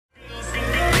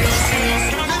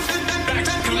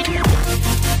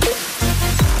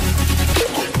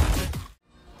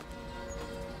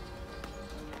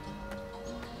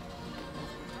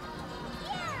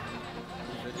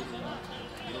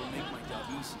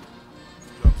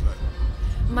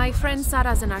My friend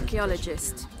Sarah's an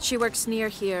archaeologist. She works near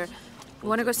here.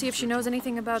 Want to go see if she knows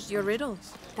anything about your riddle?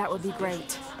 That would be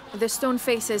great. The stone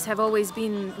faces have always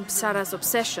been Sarah's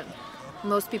obsession.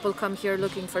 Most people come here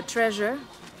looking for treasure,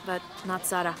 but not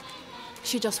Sarah.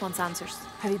 She just wants answers.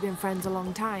 Have you been friends a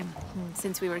long time?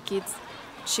 Since we were kids.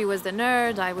 She was the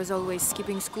nerd, I was always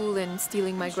skipping school and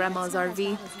stealing my grandma's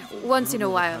RV. Once in a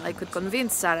while, I could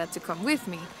convince Sarah to come with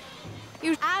me.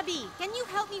 Abby, can you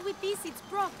help me with this? It's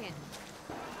broken.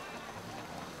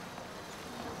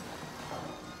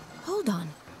 Hold on.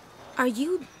 Are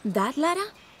you that Lara?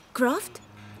 Croft?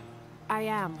 I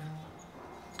am.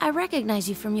 I recognize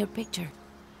you from your picture.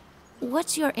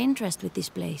 What's your interest with this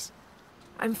place?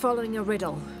 I'm following a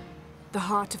riddle. The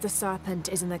heart of the serpent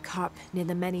is in the cup near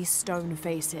the many stone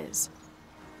faces.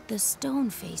 The stone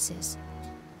faces.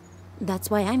 That's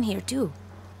why I'm here too.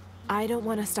 I don't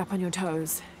want to step on your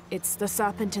toes. It's the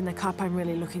serpent in the cup I'm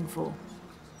really looking for.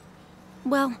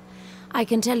 Well, I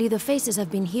can tell you the faces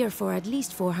have been here for at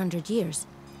least 400 years.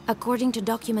 According to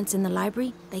documents in the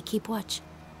library, they keep watch.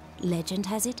 Legend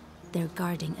has it, they're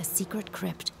guarding a secret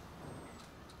crypt.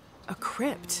 A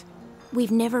crypt?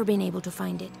 We've never been able to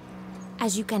find it.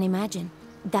 As you can imagine,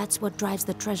 that's what drives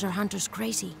the treasure hunters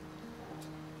crazy.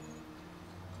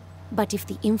 But if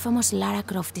the infamous Lara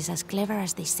Croft is as clever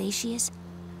as they say she is,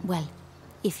 well,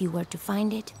 if you were to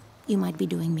find it, you might be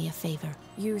doing me a favor.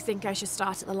 You think I should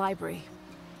start at the library?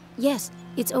 Yes,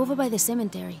 it's over by the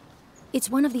cemetery. It's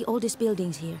one of the oldest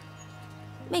buildings here.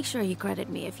 Make sure you credit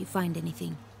me if you find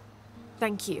anything.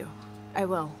 Thank you. I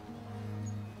will.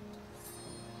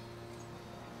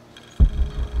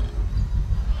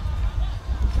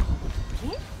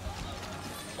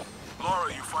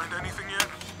 Laura, you find anything yet?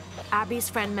 Abby's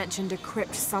friend mentioned a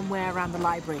crypt somewhere around the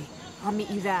library. I'll meet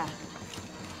you there.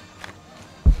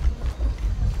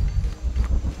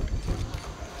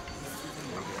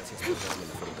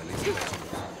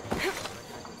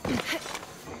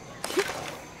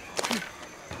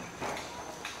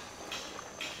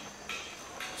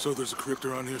 So there's a crypt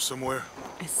around here somewhere?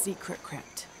 A secret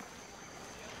crypt.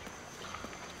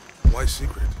 Why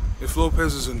secret? If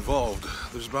Lopez is involved,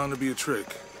 there's bound to be a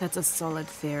trick. That's a solid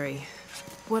theory.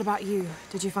 What about you?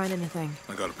 Did you find anything?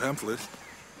 I got a pamphlet.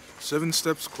 7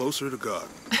 steps closer to God.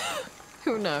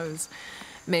 Who knows?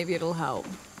 Maybe it'll help.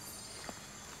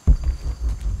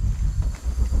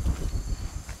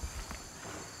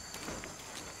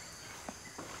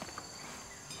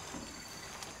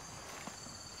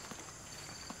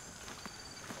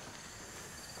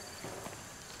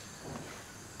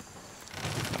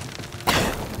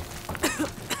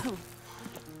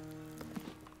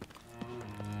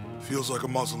 Feels like a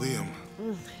mausoleum.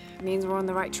 Means we're on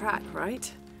the right track, right?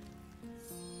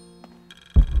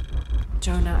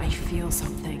 Jonah, I feel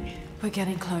something. We're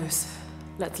getting close.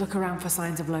 Let's look around for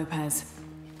signs of Lopez.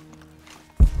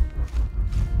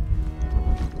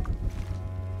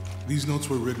 These notes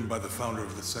were written by the founder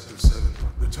of the Sector 7.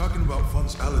 They're talking about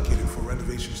funds allocated for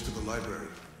renovations to the library.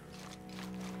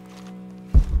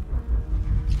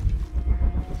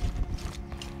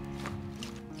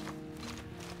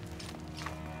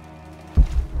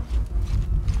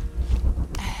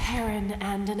 A heron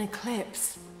and an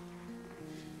eclipse.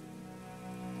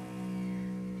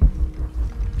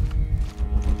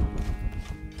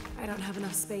 I don't have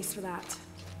enough space for that.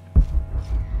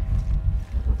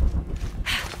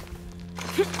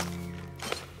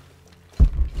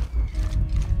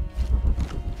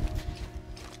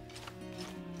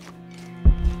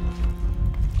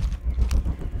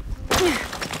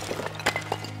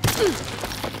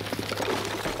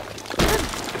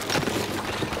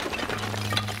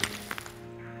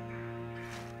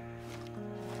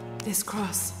 This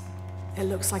cross, it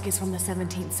looks like it's from the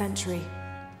 17th century.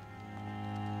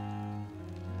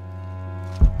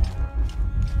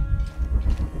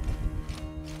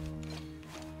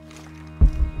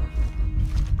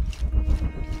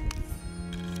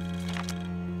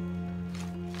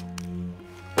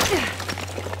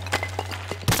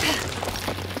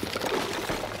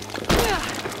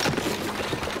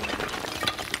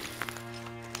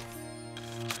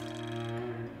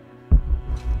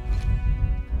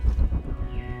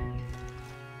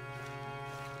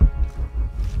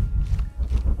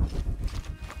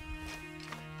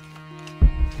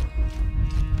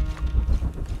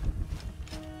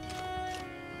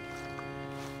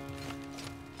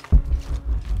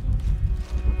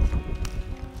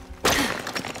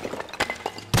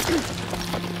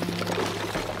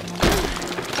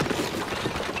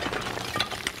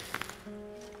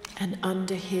 And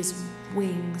under his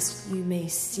wings you may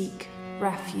seek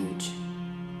refuge.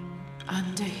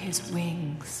 Under his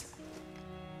wings.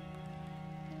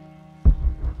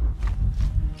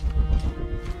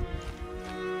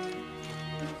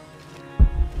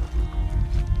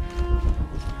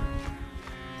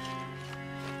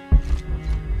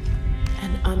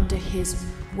 his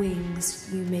wings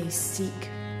you may seek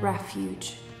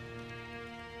refuge.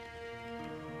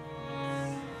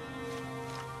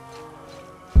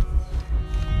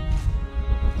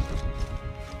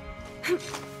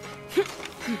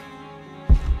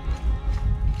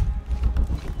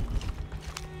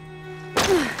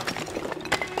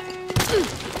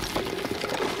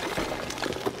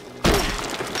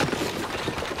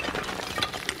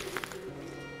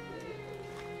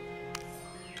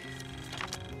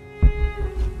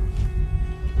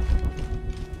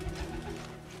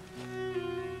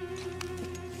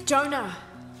 Jonah,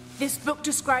 this book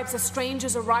describes a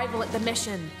stranger's arrival at the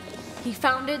mission. He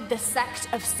founded the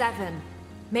Sect of Seven.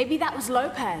 Maybe that was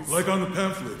Lopez. Like on the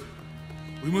pamphlet.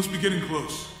 We must be getting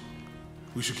close.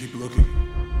 We should keep looking.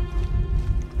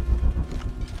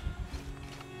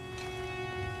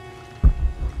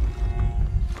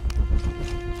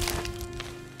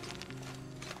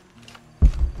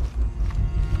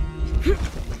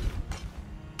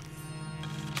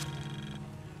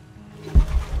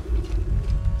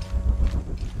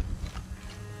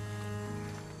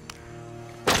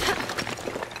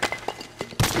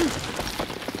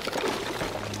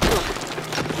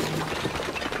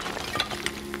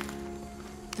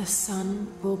 The sun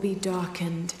will be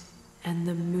darkened, and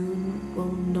the moon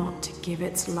will not give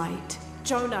its light.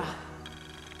 Jonah,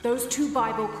 those two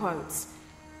Bible quotes.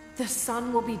 The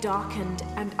sun will be darkened,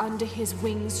 and under his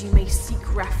wings you may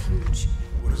seek refuge.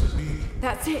 What does it mean?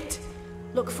 That's it.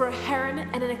 Look for a heron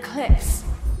and an eclipse.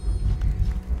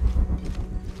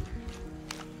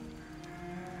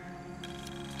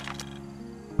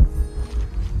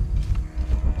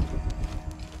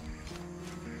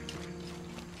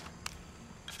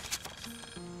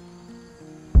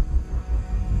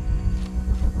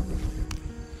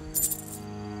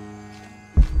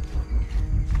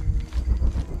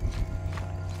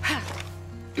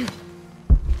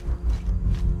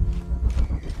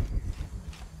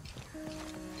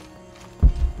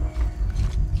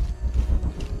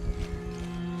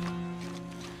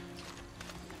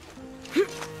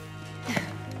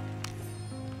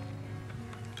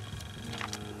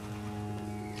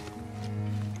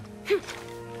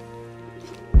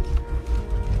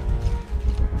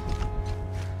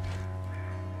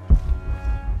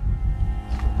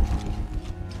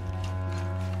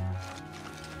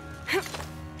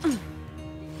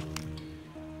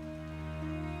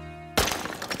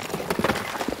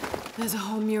 There's a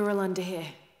whole mural under here.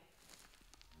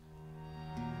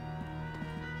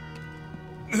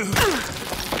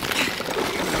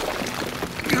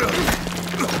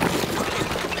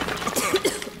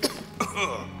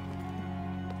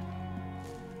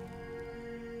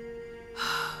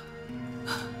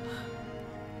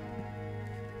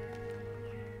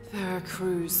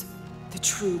 Veracruz, the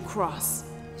true cross.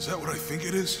 Is that what I think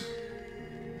it is?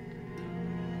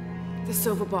 The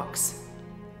silver box.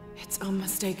 It's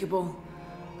unmistakable.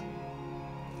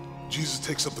 Jesus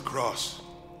takes up the cross.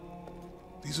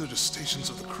 These are the stations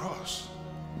of the cross.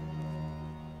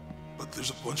 But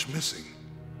there's a bunch missing.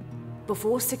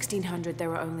 Before 1600, there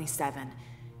were only 7.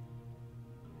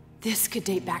 This could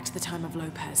date back to the time of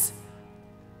Lopez.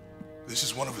 This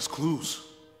is one of his clues.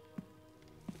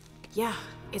 Yeah,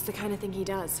 it's the kind of thing he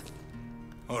does.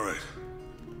 All right.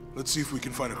 Let's see if we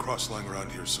can find a cross lying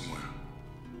around here somewhere.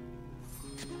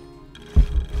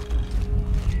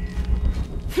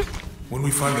 When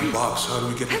we find the box, how do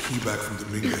we get the key back from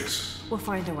Dominguez? We'll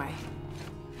find a way.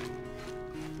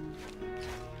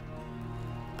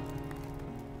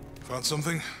 Found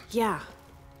something? Yeah.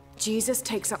 Jesus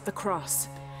takes up the cross.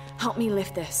 Help me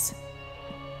lift this.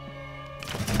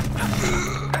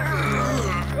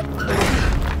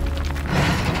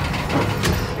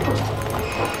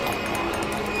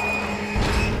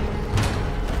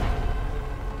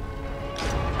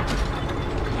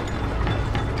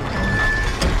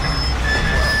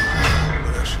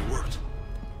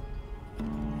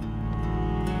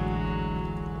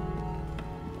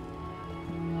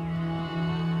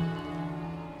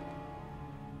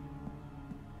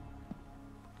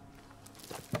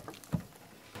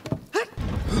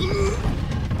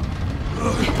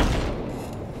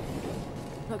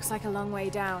 Looks like a long way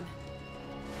down.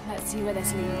 Let's see where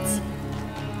this leads.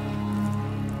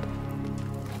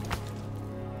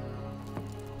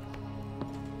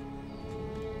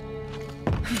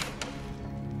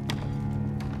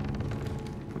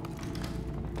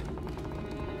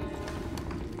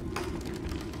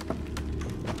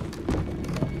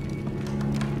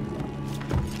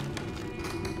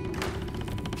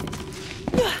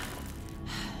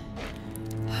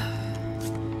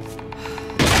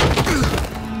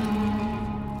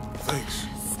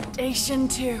 Station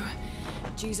 2.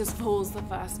 Jesus falls the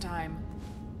first time.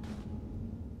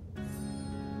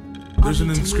 There's an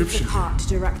inscription Move the cart to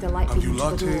direct the light beam to the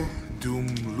Ambulate door. dum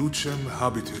lucem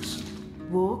habitis.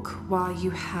 Walk while you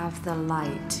have the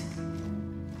light.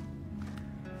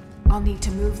 I'll need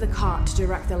to move the cart to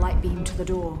direct the light beam to the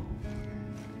door.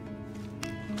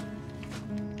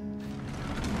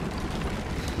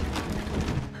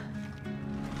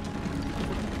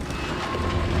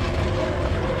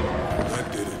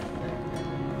 That did it.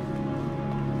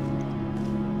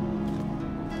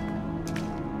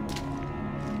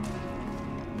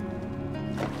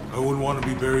 I wouldn't want to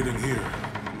be buried in here.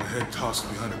 My head tossed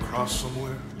behind a cross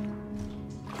somewhere.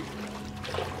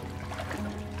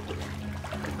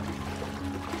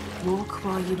 Walk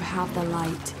while you have the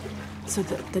light, so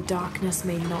that the darkness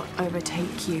may not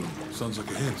overtake you, Sounds like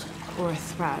a hint. or a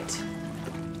threat.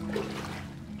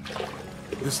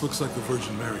 This looks like the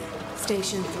Virgin Mary.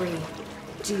 Station 3.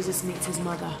 Jesus meets his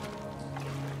mother.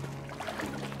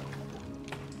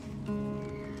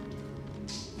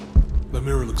 The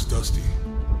mirror looks dusty.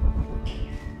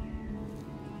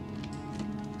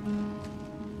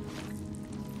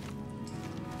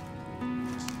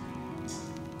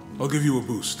 I'll give you a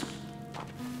boost.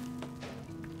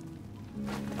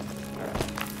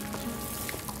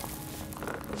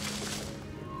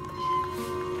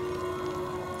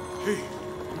 Hey,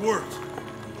 it worked.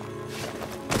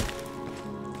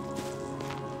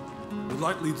 The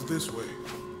light leads this way.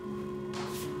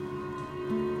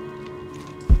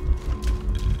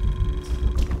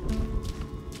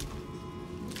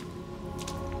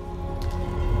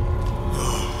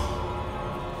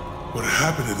 What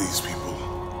happened to these people?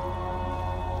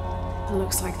 It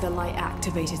looks like the light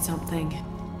activated something.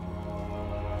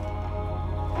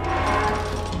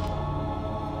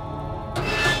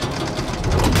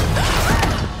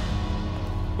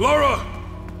 Laura!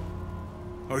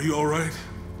 Are you all right?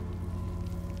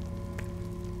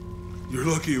 You're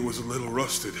lucky it was a little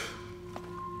rusted.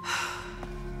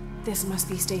 This must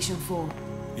be Station 4.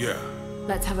 Yeah.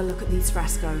 Let's have a look at these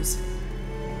frescoes.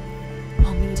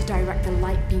 I'll need to direct the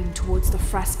light beam towards the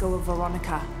fresco of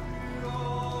Veronica.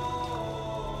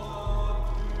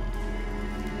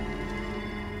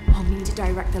 I'll need to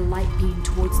direct the light beam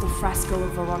towards the fresco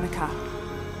of Veronica.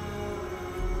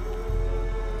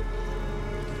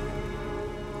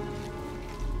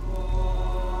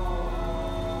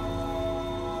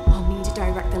 I'll need to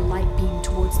direct the light beam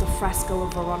towards the fresco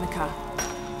of Veronica.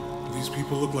 These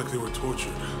people look like they were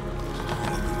tortured. Oh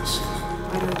my goodness.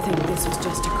 I don't think this was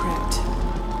just a crypt.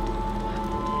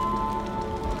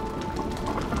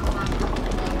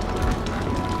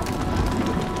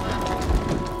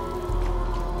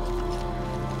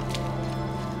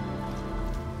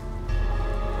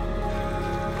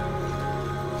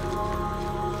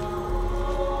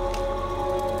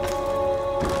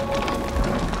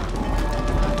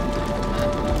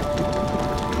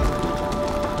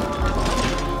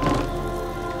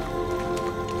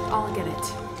 I'll get it.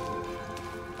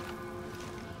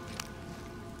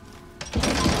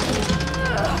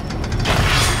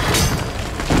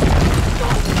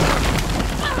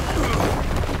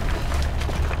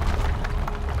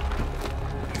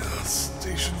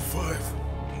 Station 5.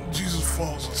 Jesus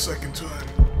falls a second time.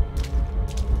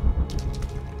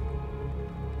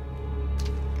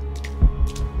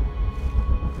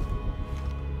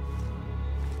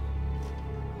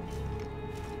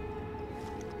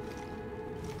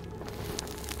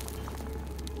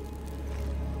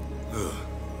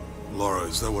 Laura,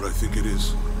 is that what I think it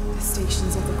is? The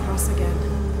Stations of the Cross again.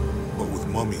 But with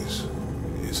mummies.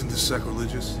 Isn't this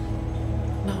sacrilegious?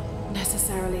 Not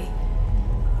necessarily.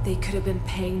 They could have been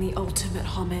paying the ultimate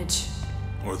homage.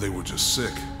 Or they were just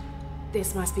sick?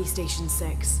 This must be Station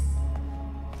 6.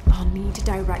 I'll need to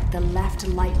direct the left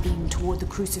light beam toward the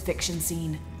crucifixion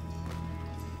scene.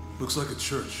 Looks like a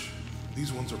church.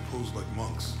 These ones are posed like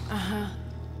monks. Uh-huh.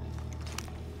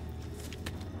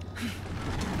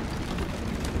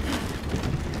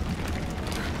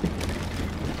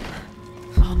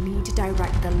 I'll need to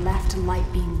direct the left light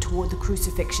beam toward the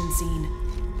crucifixion scene.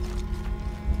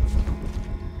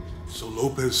 So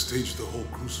Lopez staged the whole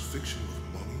crucifixion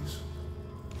with mummies?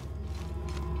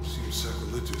 Seems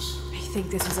sacrilegious. I think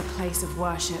this was a place of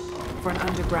worship for an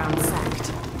underground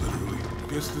sect. Literally.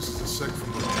 I guess this is a sect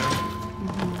from the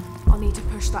town. I'll need to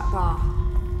push that bar.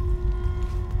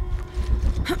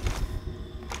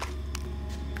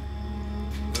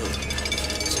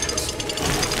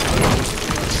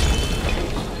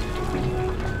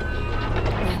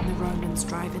 Then the Romans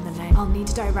drive in the nail. I'll need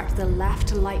to direct the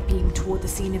left light beam toward the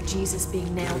scene of Jesus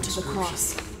being nailed to the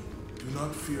cross. Do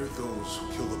not fear those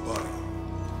who kill the body,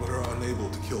 but are unable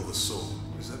to kill the soul.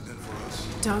 Is that meant for us?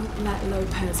 Don't let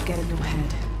Lopez get in your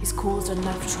head. He's caused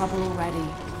enough trouble already.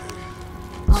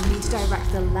 I'll need to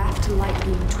direct the left light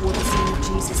beam toward the scene of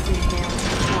Jesus being nailed to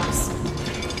the cross.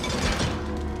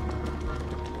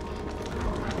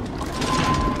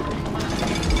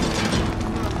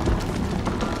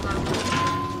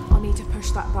 I'll need to push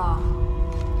that bar.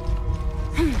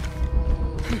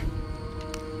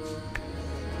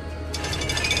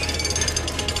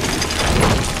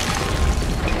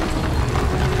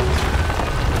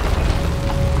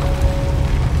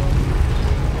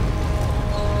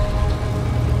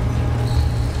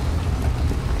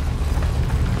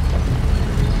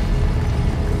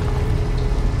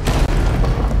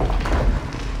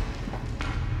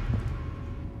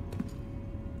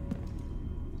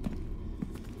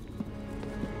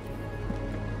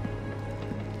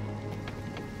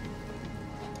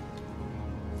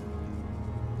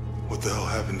 What the hell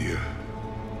happened here?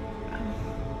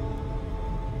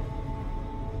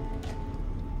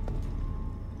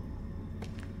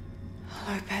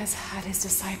 Lopez had his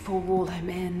disciple wall him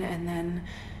in, and then...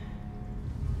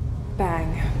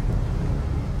 bang.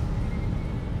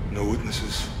 No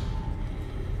witnesses?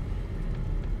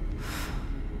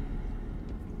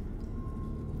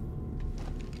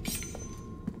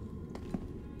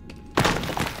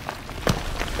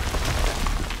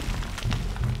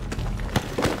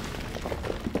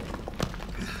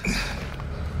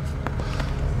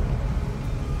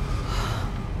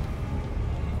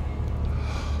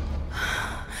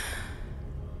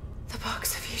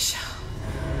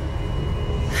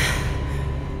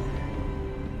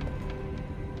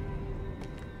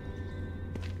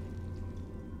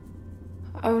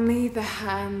 Only the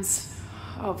hands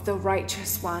of the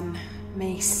Righteous One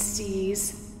may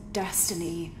seize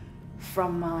destiny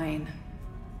from mine.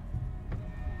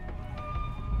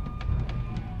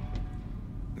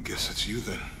 I guess it's you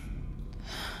then.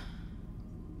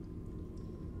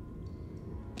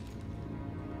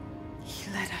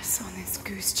 He led us on this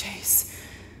goose chase.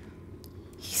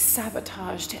 He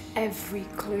sabotaged every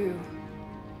clue.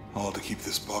 All to keep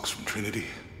this box from Trinity.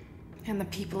 And the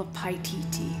people of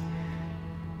Paititi.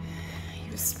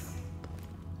 He was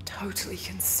totally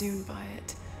consumed by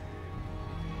it.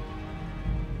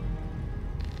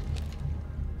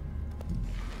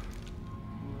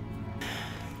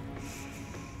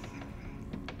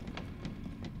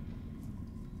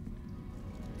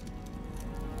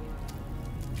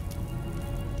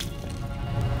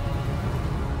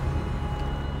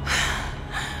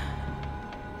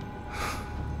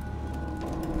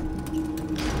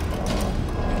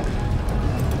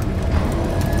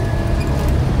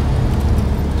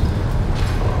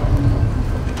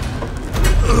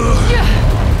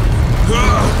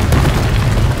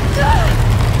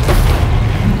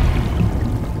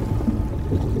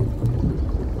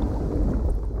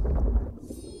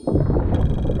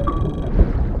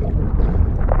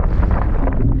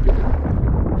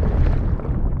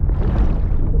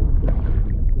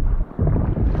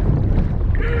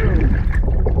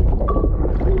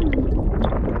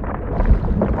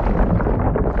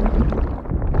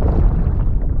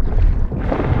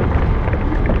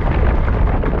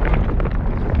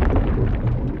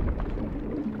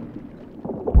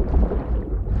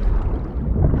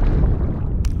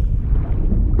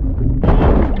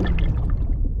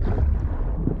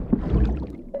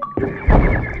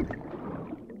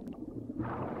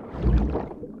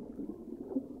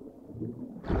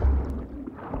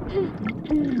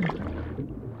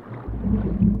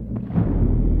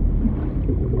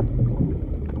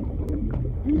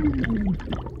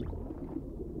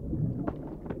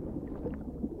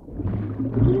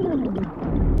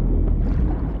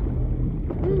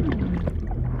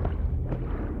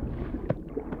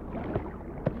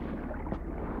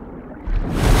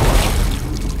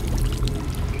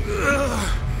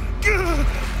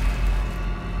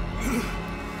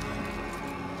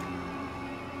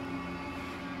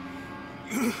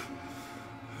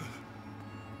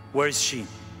 Where is she?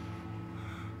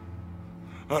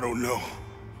 I don't know.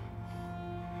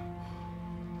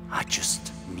 I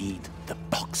just need the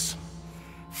box.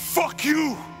 Fuck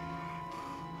you!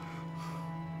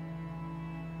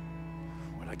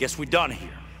 Well, I guess we're done here.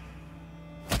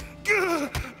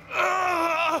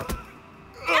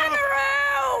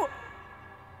 Amaru!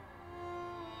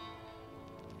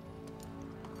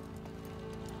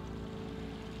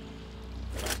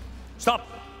 Stop!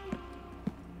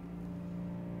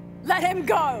 Let him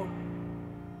go!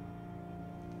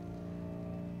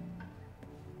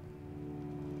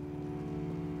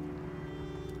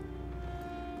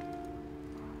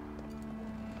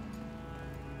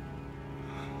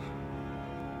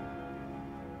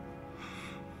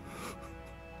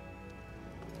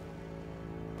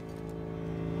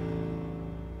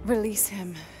 Release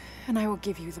him, and I will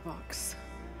give you the box.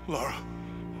 Lara,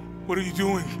 what are you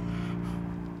doing?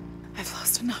 I've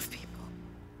lost enough people.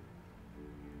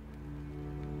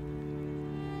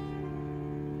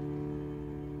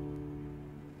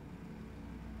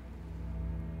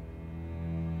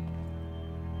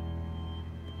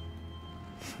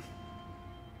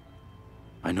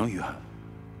 I know you have.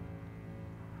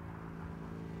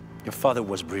 Your father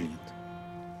was brilliant.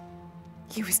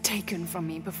 He was taken from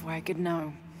me before I could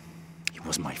know. He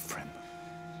was my friend.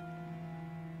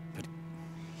 But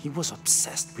he was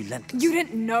obsessed, relentless. You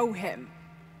didn't know him.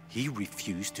 He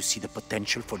refused to see the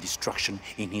potential for destruction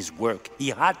in his work. He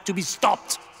had to be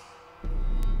stopped.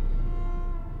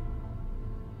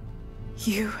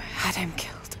 You had him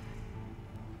killed.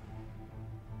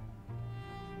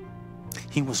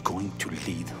 He was going to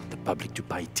lead the public to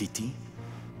buy TT.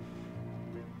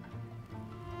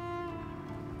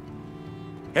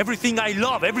 Everything I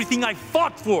love, everything I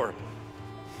fought for.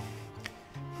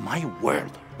 My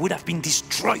world would have been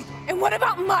destroyed. And what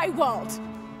about my world?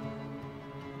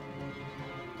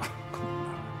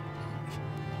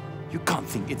 You can't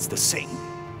think it's the same.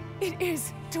 It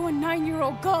is to a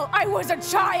 9-year-old girl. I was a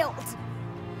child.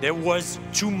 There was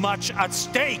too much at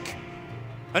stake.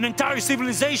 An entire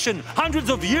civilization,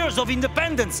 hundreds of years of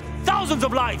independence, thousands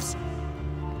of lives.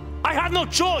 I had no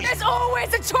choice. There's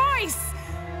always a choice.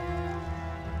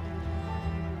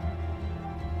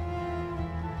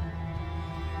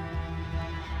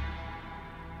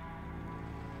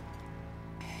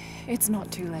 It's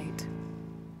not too late.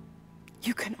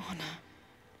 You can honor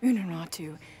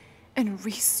Unuratu and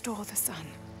restore the sun.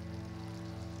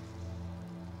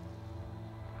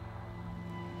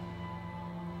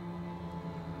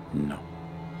 No.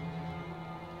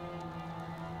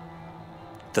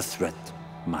 The threat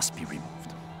must be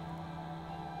removed.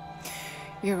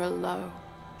 You're a low,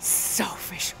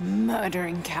 selfish,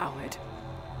 murdering coward.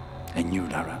 And you,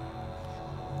 Lara?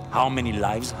 How many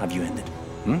lives have you ended?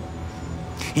 Hmm?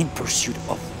 In pursuit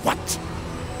of what?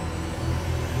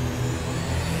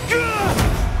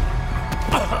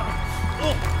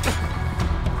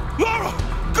 Lara!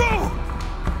 Go!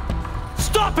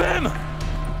 Stop him!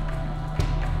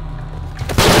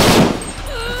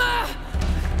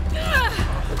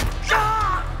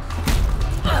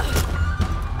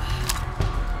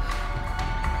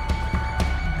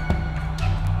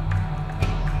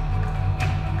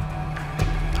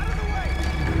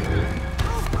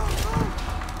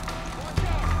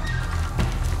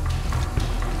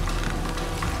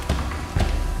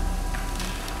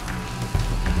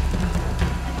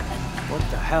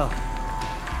 Hell.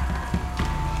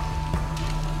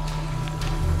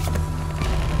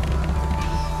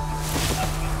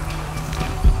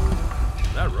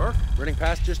 That Rourke? Running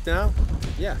past just now?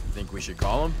 Yeah. Think we should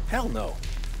call him? Hell no.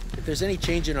 If there's any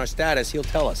change in our status, he'll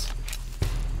tell us.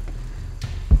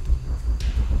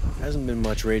 Hasn't been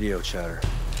much radio chatter.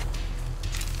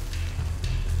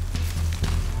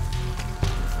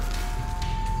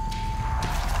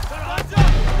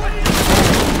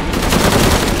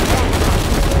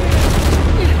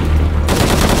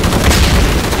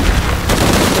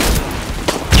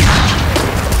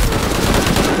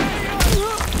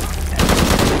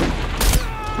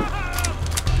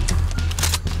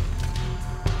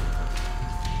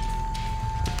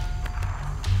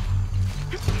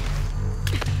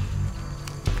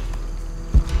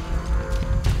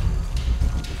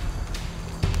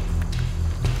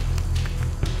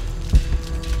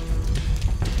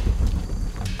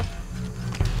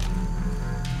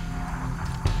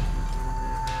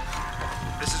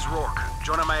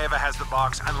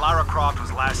 And Lara Croft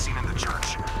was last seen in the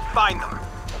church. Find them.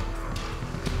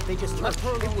 They just left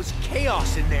her. It was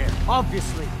chaos in there,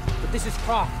 obviously. But this is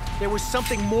Croft. There was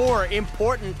something more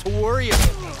important to worry about.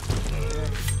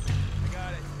 I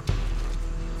got it.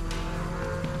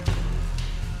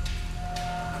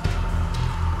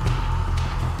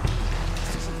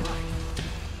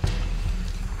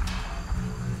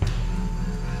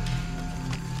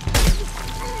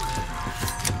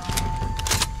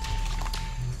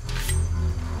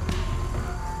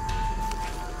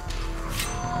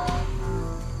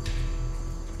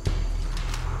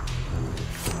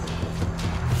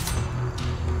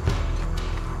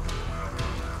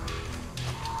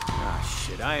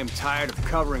 I am tired of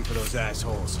covering for those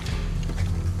assholes.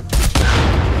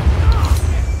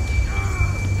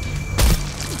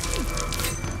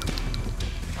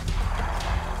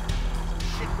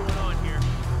 Shit going on here.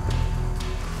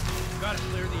 Gotta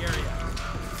clear the area.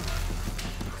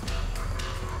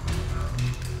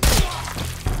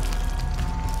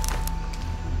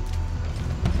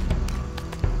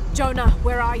 Jonah,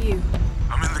 where are you?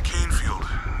 I'm in the cane field.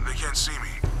 They can't see me.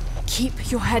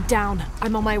 Keep your head down.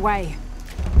 I'm on my way.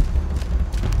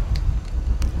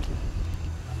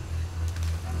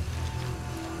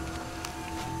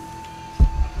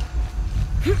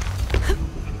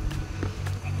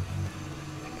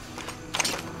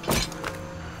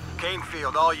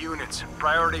 Canefield, all units.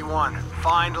 Priority 1.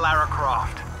 Find Lara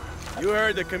Croft. You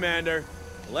heard the commander.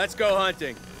 Let's go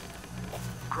hunting.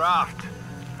 Croft,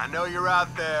 I know you're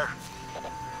out there.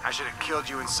 I should have killed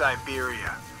you in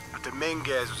Siberia, but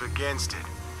Dominguez was against it.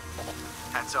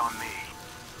 That's on me.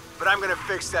 But I'm gonna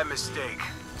fix that mistake.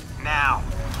 Now.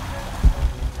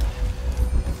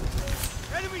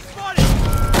 Enemy spotted!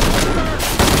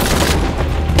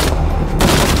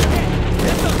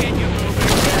 This'll get you moving.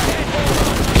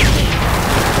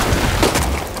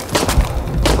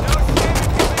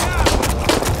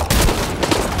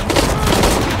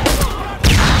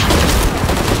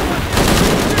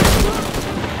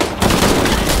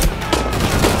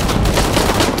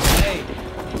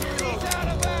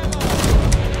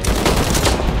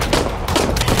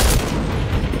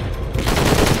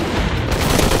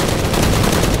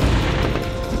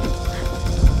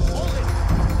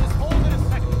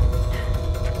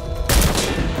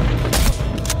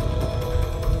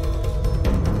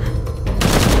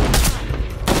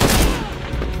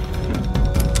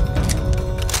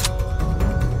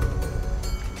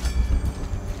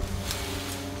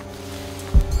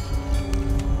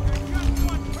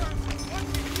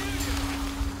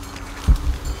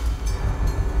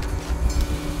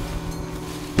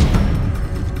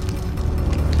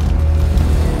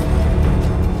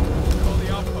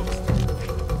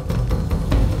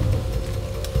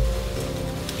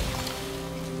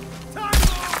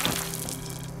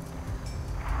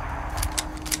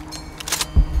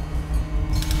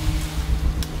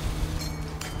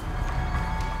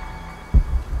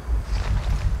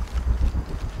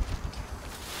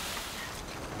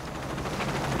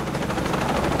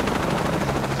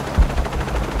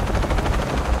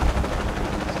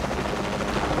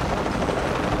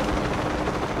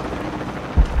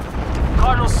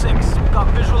 Cardinal 6, we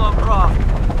got visual on Croft.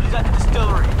 He's at the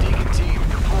distillery. Deacon team,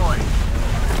 deploy.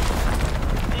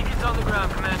 Deacon's on the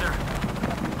ground, Commander.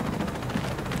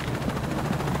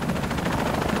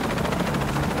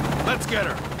 Let's get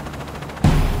her.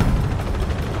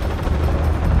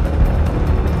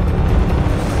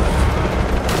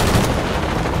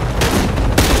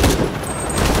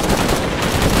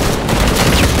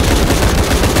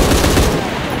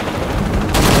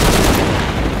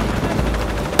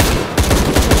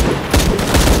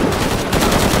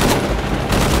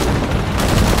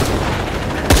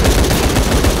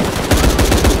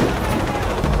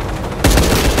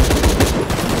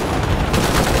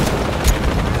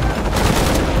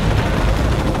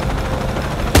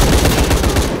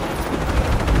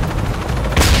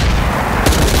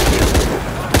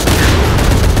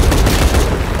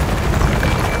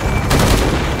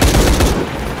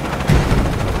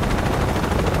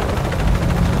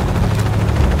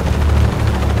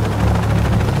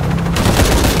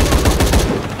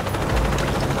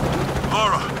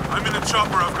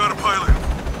 Chopper, I've got a pilot.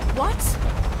 What?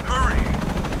 Hurry!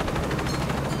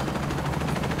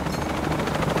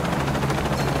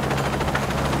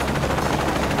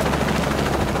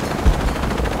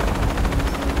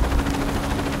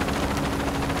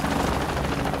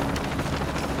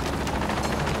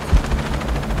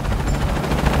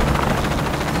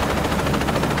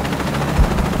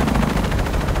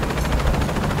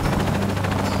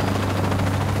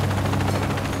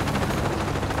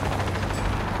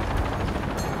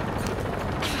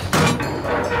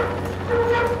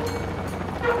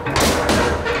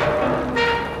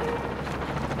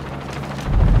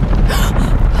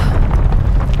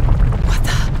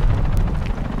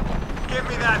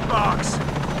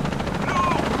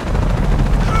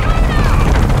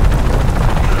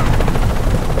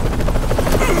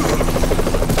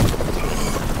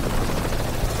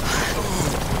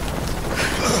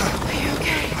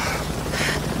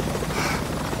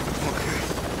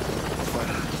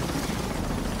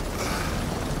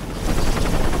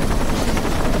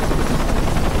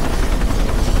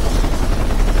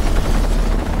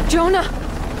 Jonah!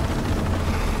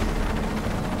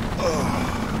 Oh,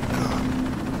 God.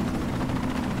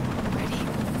 Ready?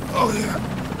 Oh, yeah.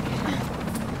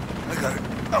 I got it.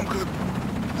 I'm good.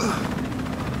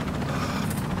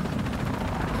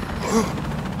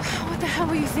 What the hell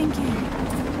were you thinking?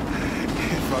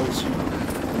 If I was you, it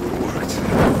would have worked.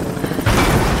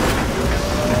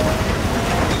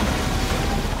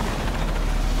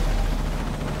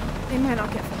 They might not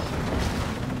get far.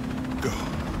 Go.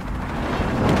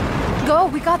 Go,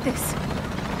 we got this.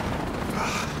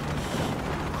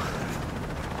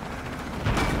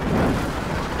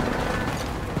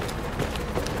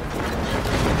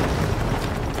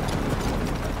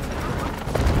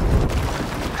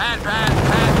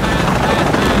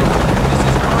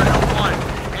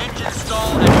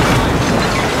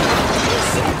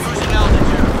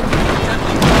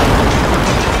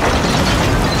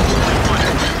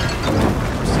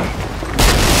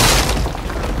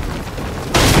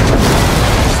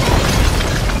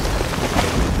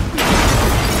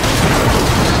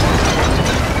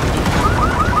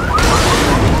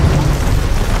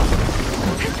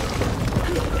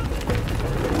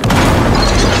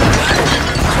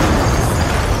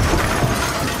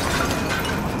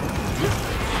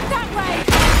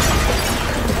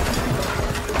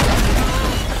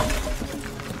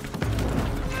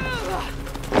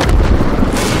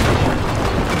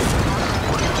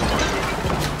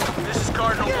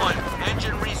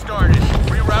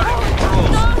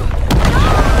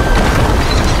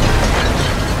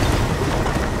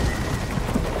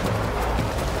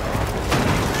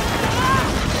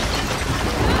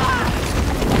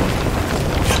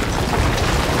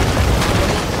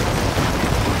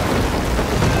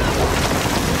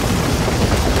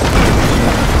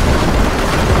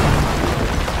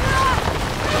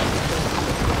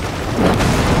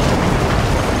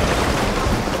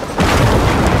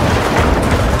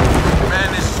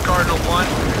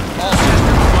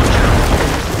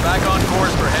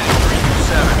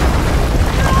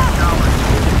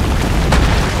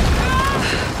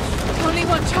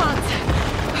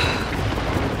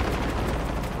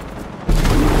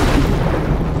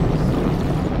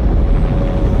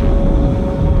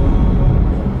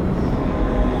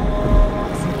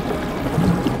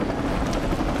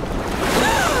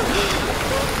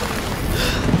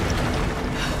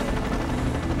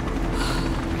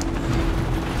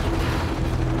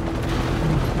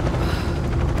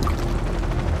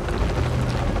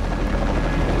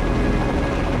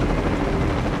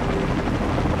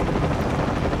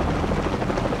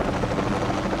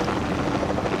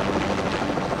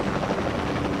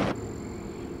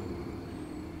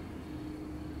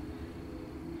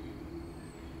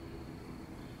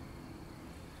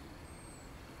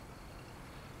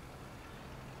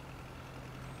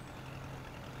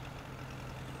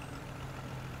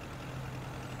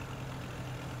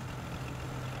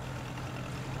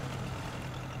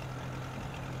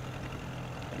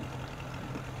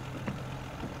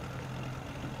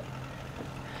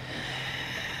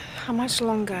 How much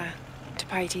longer to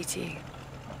Paititi?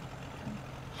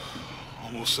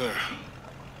 Almost there.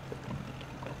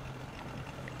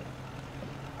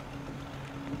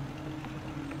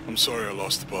 I'm sorry I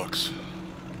lost the box.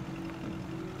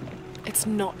 It's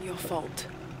not your fault.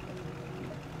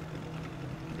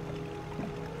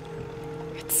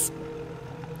 It's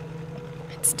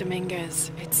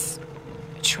Dominguez. It's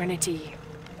Trinity.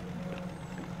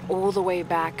 All the way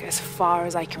back, as far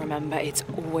as I can remember, it's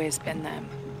always been them.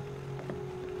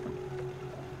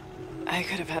 I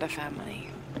could have had a family.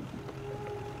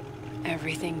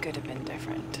 Everything could have been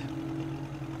different.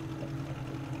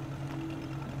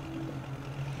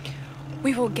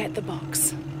 We will get the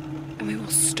box, and we will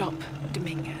stop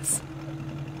Dominguez.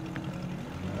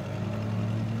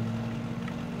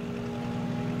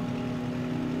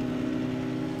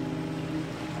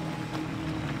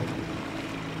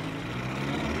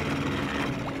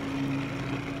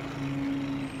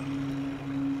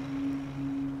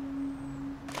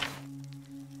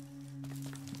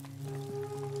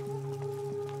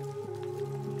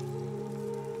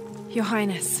 Your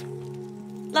Highness.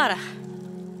 Lara.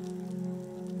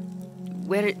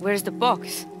 Where's the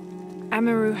box?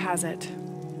 Amaru has it.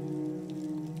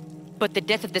 But the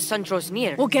death of the sun draws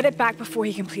near. We'll get it back before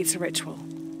he completes the ritual.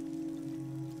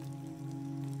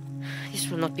 This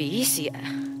will not be easy.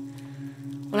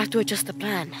 We'll have to adjust the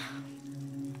plan.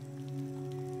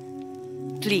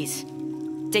 Please,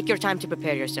 take your time to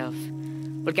prepare yourself.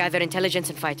 We'll gather intelligence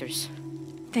and fighters.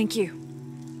 Thank you.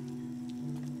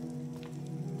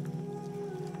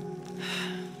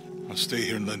 I'll stay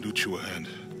here and lend Uchu a hand.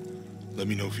 Let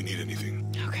me know if you need anything.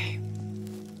 Okay.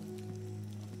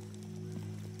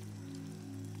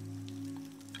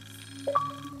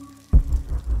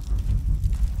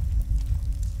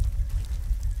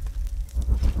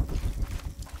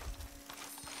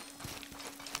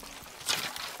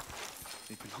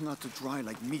 They've been hung out to dry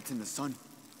like meat in the sun.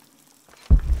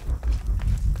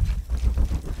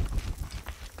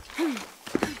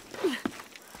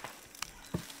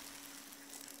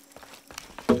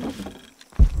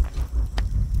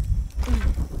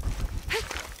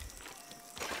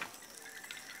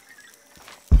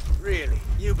 Really?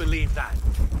 You believe that?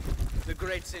 The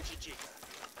great Senchichika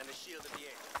and the shield of the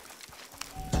age.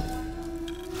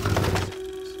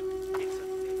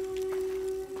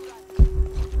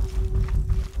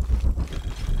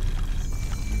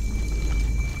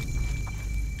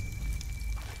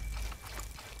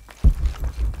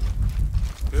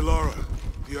 Hey, Lara,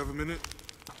 do you have a minute?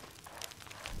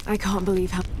 I can't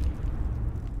believe how...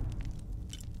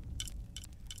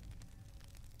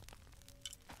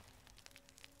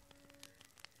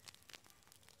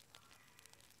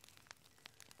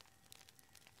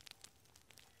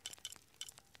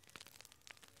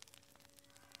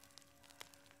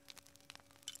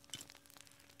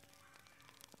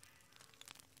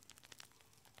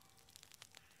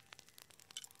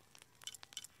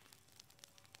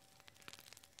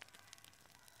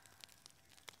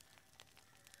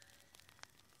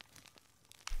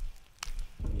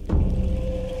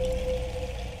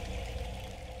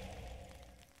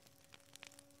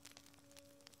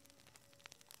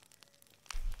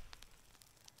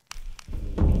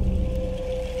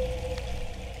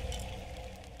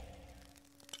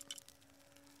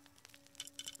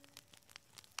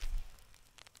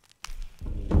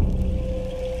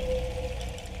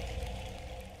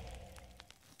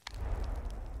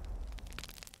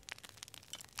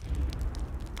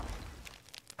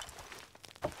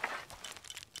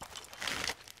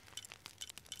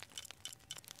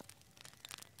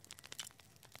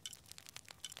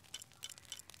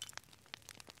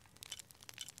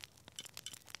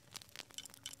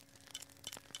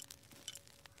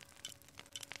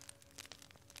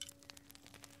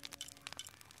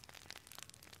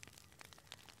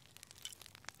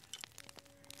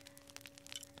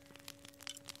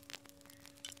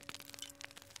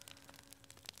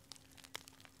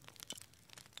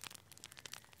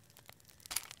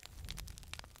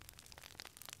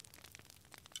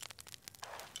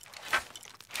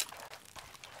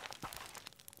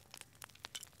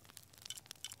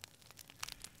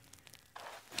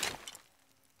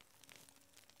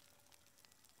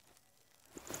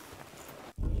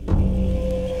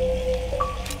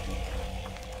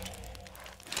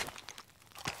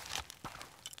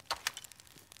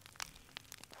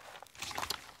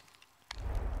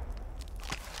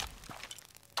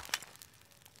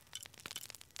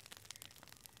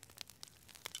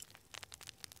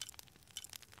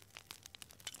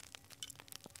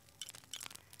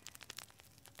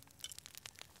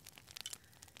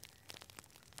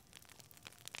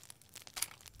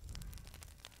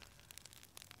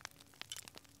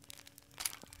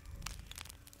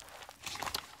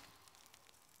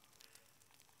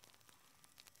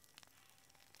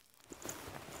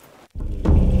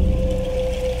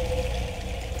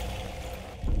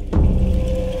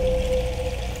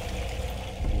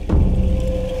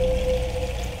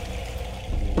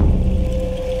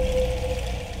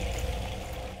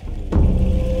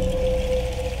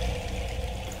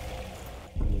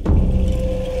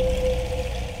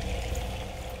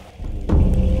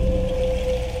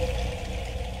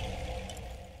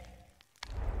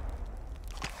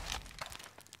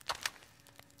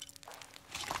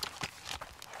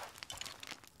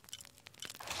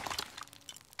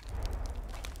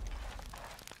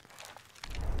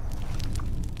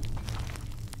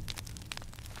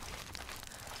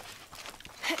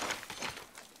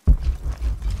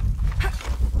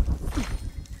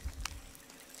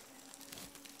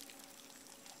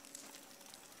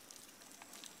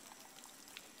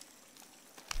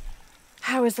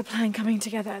 How is the plan coming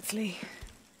together, Lee?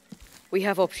 We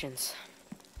have options.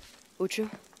 Uchu?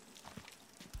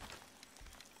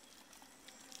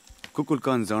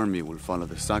 Kukulkan's army will follow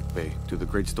the Sakbe to the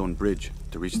Great Stone Bridge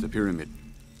to reach the pyramid.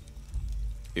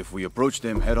 If we approach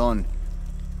them head-on,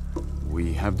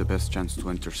 we have the best chance to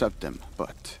intercept them,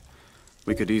 but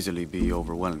we could easily be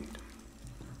overwhelmed.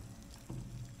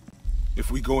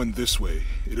 If we go in this way,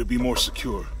 it'd be more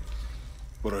secure.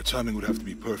 But our timing would have to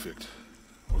be perfect,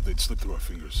 or they'd slip through our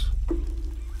fingers.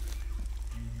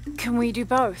 Can we do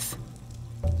both?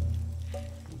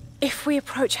 If we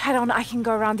approach head-on, I can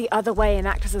go around the other way and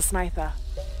act as a sniper.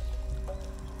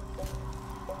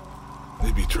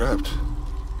 They'd be trapped.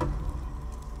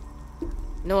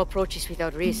 No approach is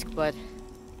without risk, but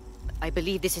I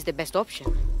believe this is the best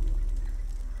option.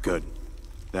 Good.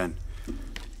 Then,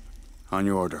 on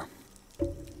your order.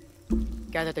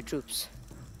 Gather the troops.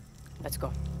 Let's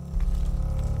go.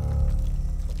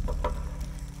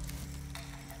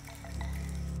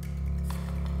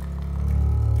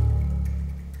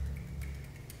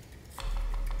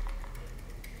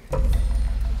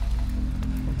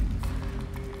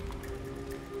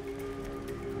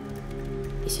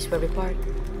 This is where we part.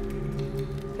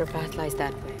 Your path lies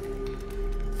that way.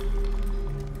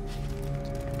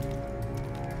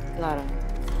 Lara,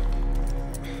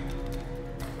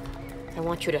 I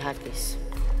want you to have this.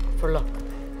 For luck.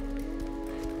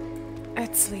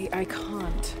 Lee, I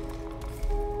can't.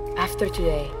 After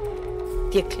today,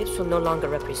 the eclipse will no longer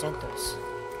represent us.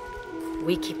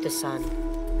 We keep the sun,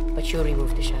 but you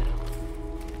remove the shadow.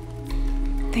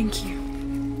 Thank you.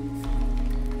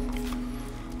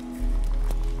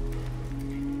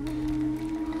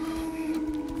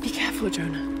 Be careful,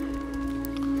 Jonah.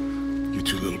 You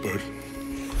too, little bird.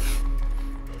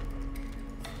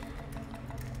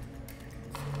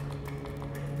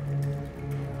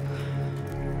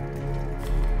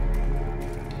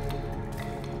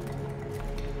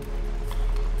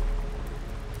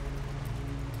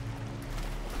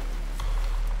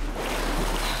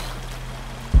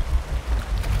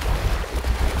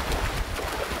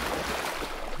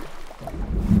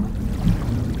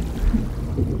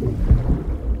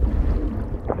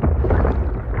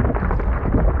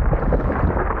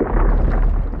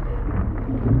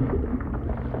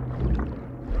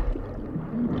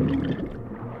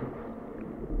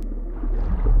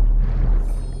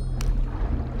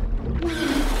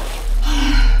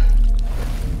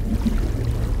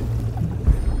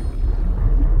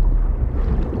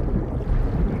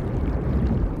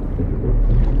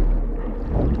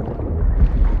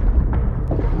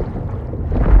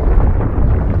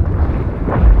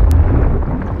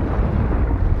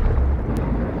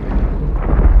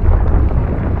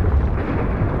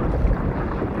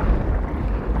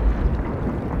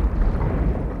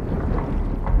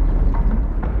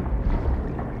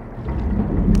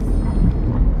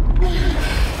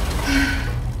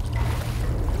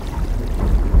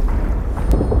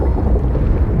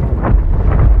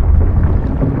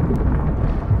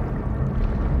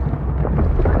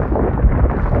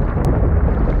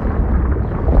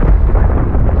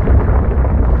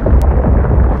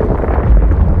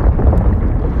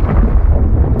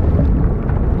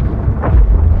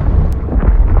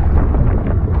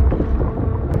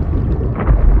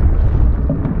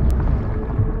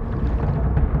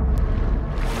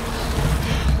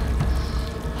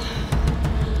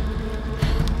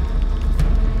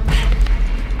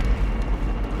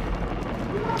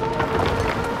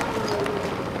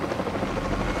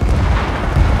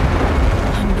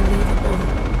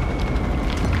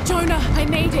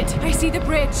 I see the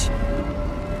bridge.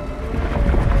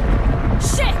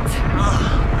 Shit!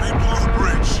 They blew the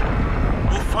bridge.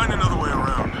 We'll find another way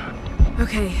around.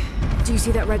 Okay. Do you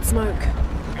see that red smoke?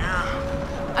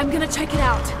 Yeah. I'm gonna check it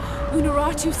out.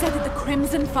 Unuratu said that the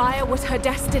Crimson Fire was her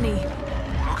destiny.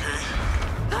 Okay.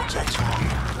 Don't take too long.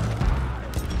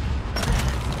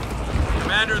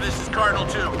 Commander, this is Cardinal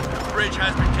 2. The bridge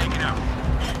has been taken out.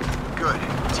 Good.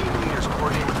 Team leaders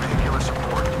coordinate with vehicular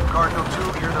support. Cardinal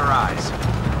 2, hear their eyes.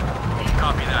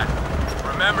 Copy that.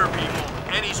 Remember, people,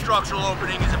 any structural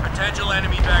opening is a potential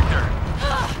enemy vector.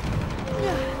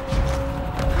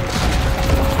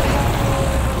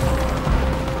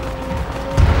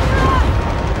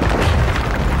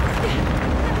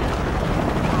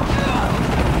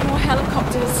 More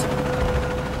helicopters.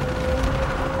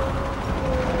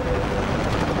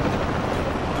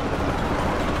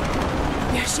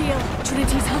 Their shield.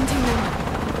 Trinity's hunting them.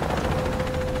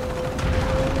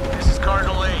 This is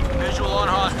Cardinal 8. Visual on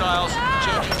hostiles.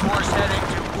 Changing course heading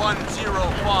to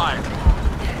 105.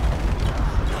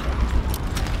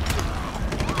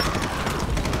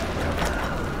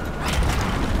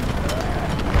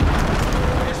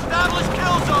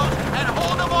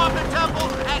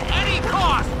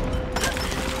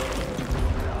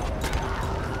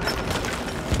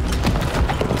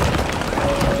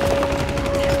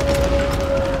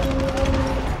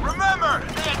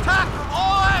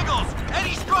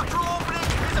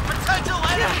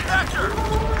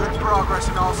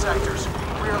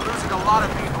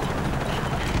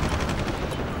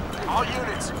 All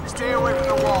units, stay away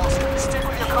from the walls. Stick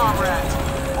with your comrades.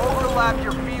 Overlap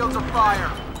your fields of fire.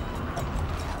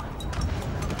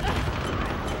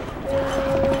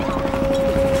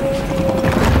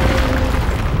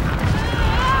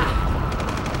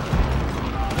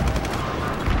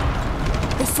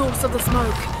 The source of the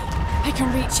smoke. I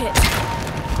can reach it.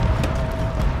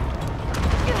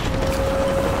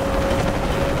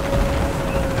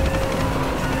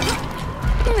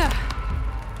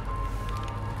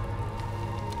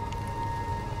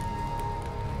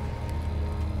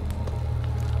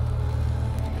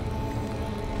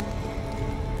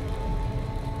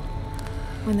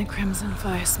 When the crimson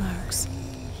fire smokes,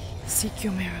 seek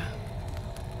your mirror.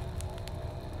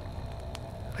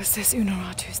 Was this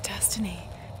Unuratu's destiny?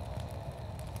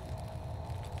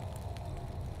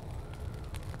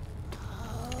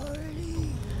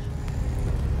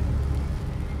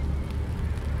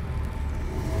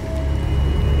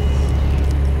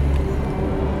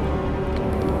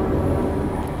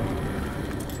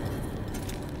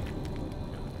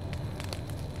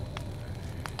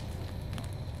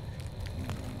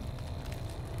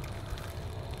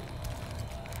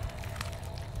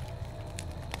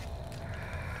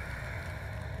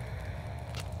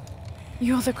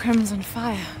 You're the Crimson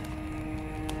Fire.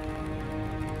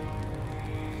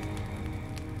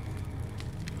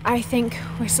 I think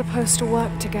we're supposed to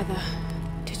work together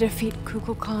to defeat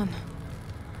Kukulkan.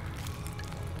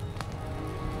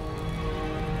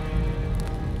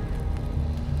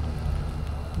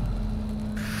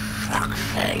 Khan.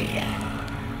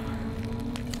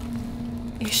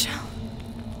 Ishal.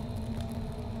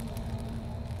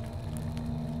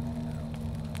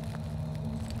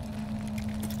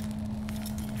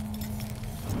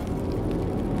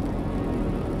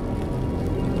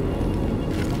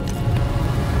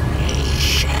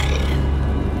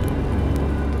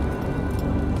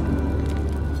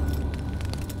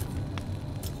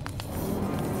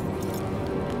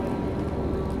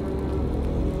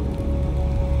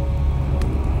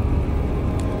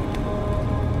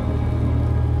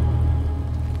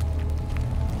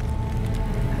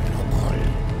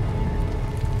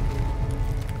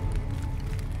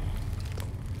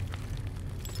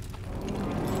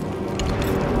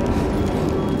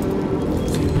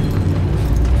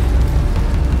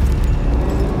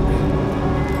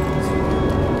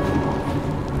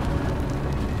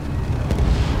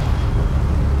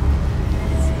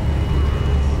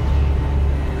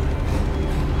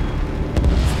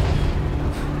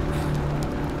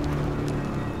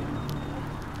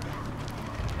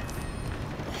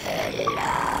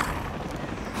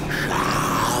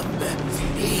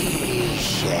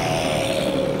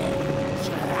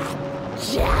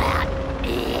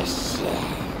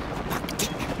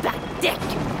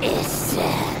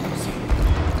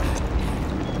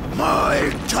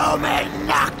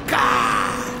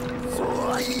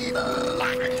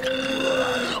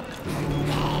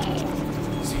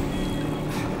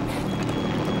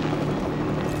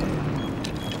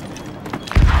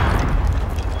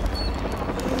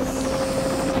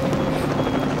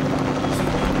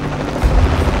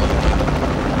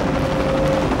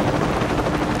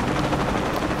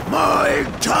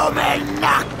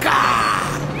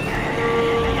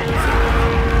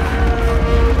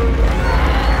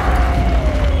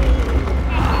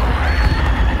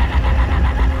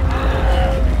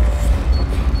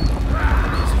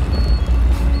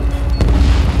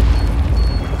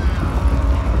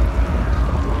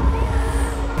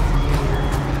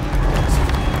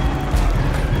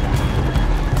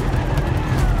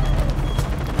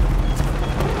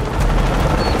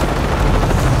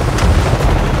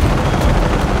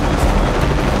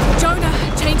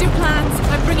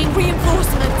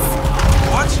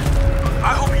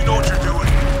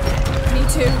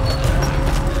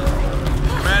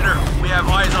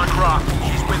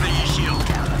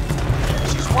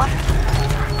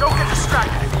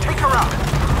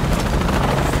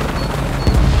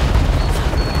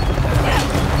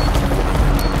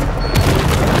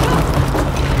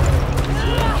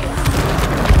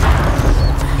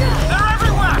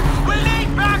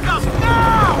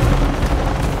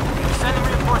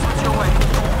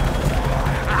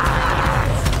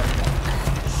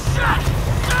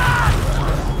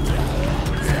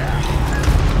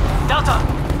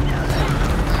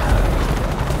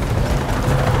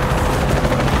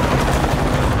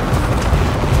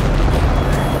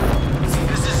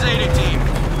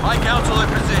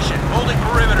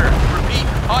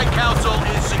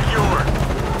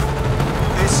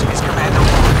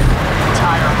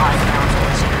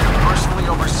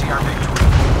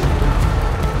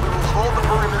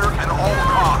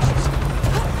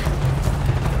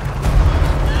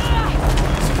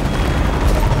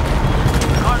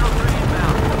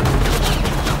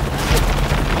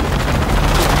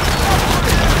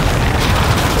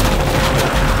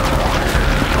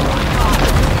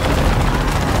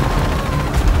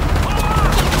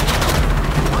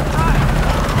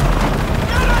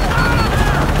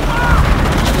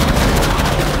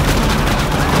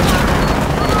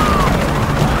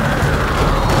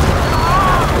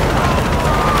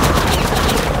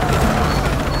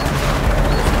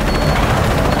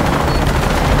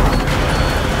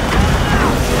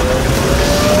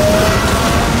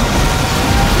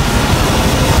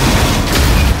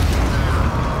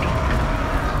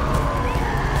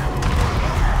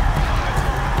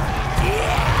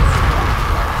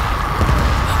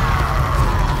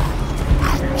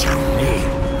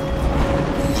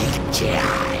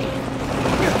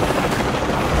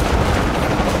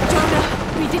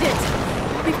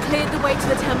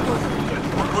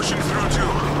 We're pushing through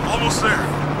too. Almost there.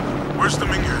 Where's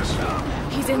Dominguez?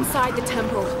 He's inside the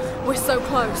temple. We're so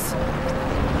close.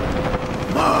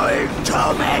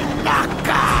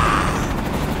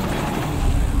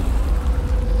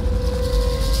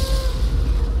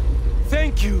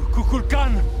 Thank you,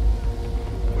 Kukulkan,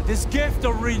 for this gift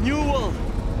of renewal.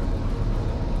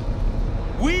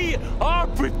 We are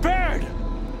prepared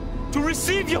to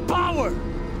receive your power.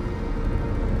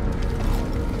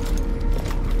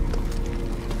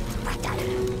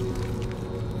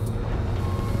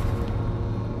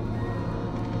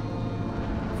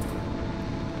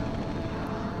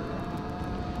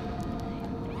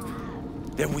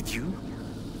 They're with you?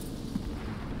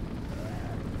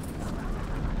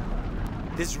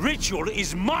 This ritual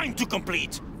is mine to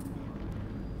complete!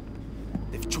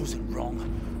 They've chosen wrong.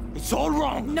 It's all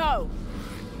wrong! No!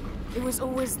 It was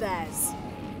always theirs.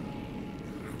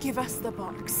 Give us the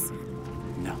box.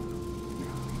 No.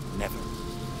 Never.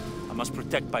 I must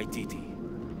protect Paititi.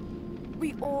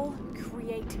 We all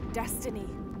create destiny.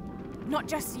 Not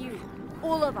just you.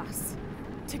 All of us.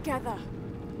 Together.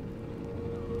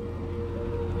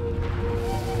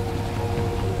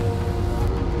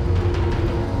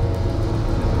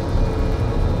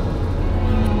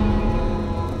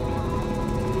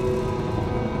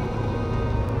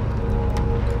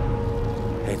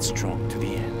 Headstrong to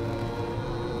the end.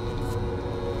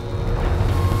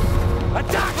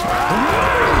 Attack!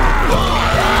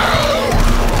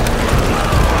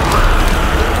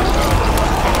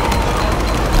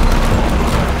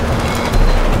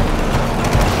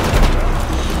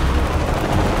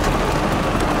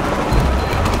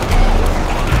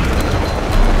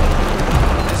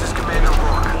 This is Commander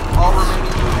Rourke. All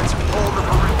remaining units, hold the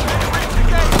perimeter. Reach the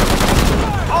gate!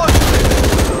 All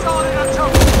units, solid enough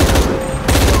jump.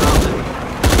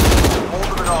 Hold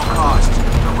them at all costs.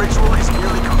 The ritual is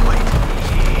nearly complete.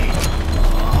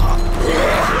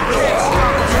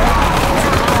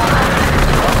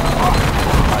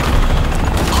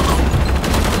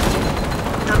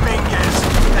 Dominguez,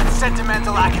 that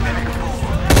sentimental academic fool,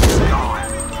 is gone.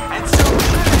 And soon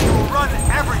Trinity will run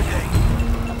everything.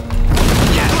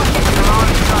 Yes, you're on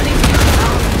site.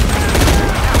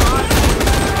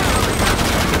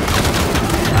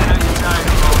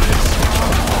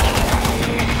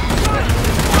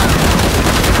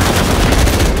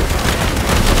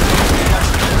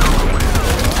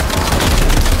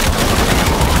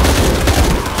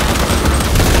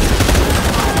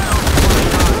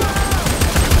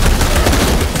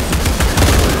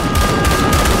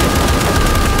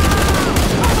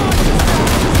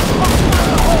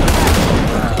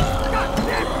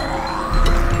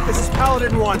 This is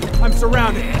Paladin 1. I'm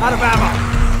surrounded, out of ammo.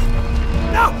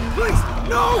 No, please,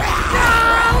 no!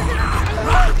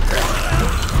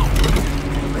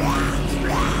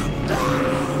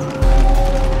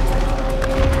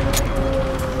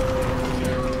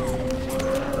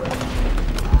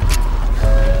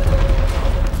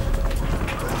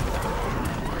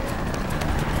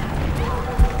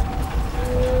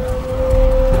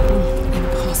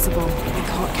 Impossible. I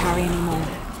can't carry anymore.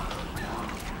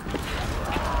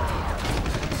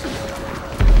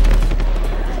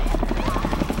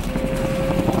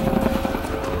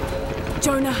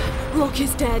 Jonah, Locx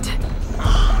is dead.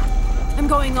 I'm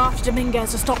going after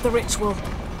Dominguez to stop the ritual.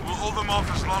 We'll hold them off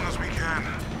as long as we can.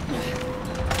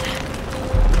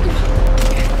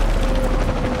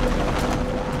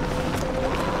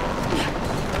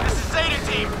 This is Zeta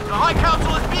Team. The High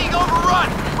Council is being overrun.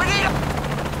 We need a...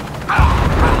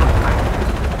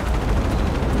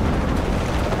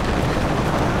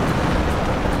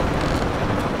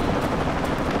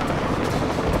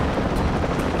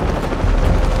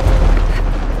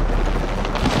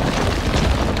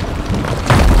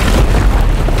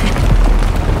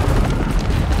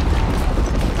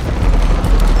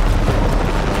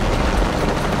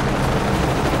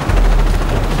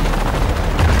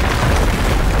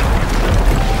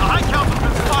 The High Council's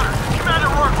been spotted. Commander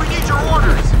Rourke, we need your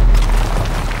orders.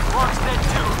 Rourke's dead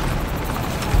too.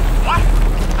 What?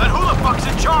 Then who the fuck's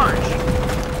in charge?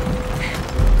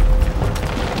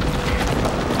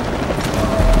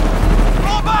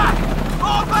 Roll back!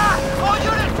 Roll back! All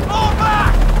units, roll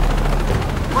back!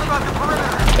 What about the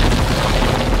perimeter?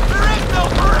 There is no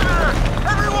perimeter!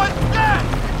 Everyone's dead!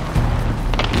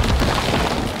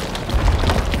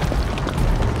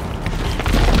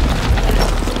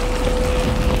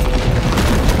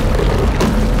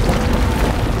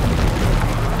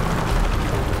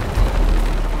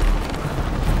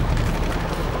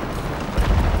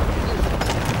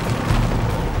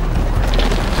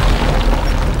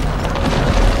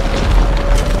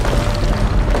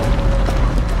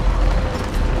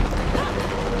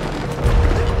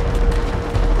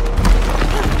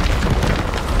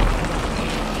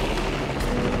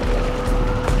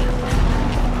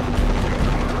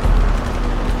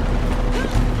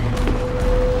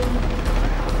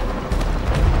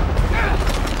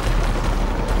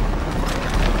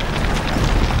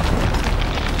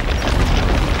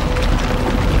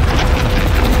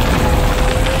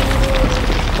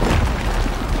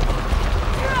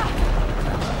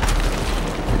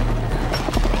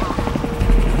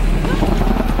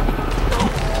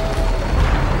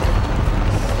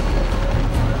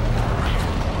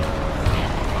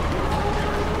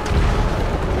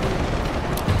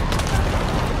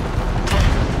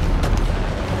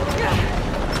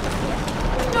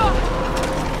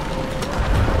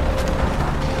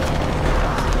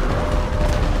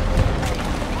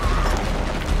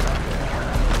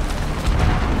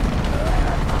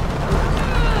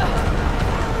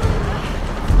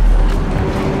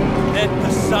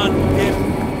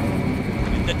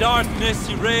 him. In the darkness,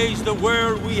 erase the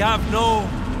world we have known.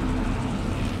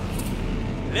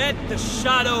 Let the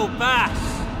shadow pass,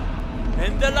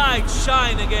 and the light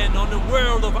shine again on the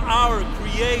world of our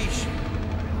creation.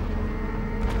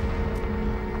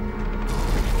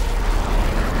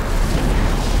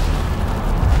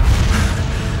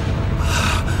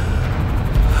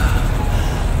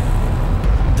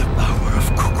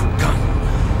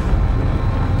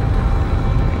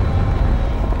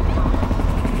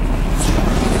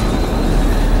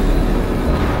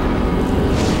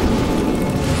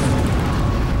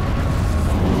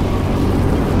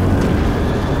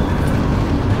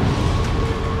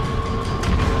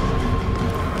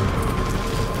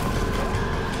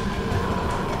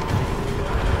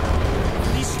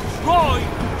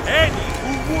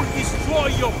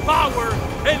 Your power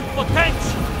and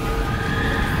potential!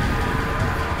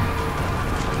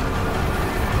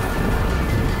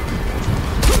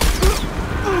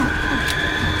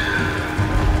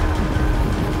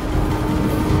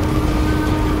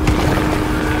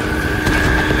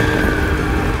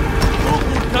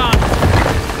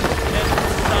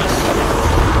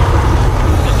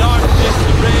 The darkness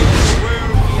erases the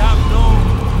world we have known.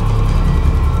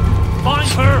 Find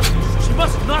her! She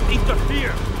must not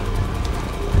interfere!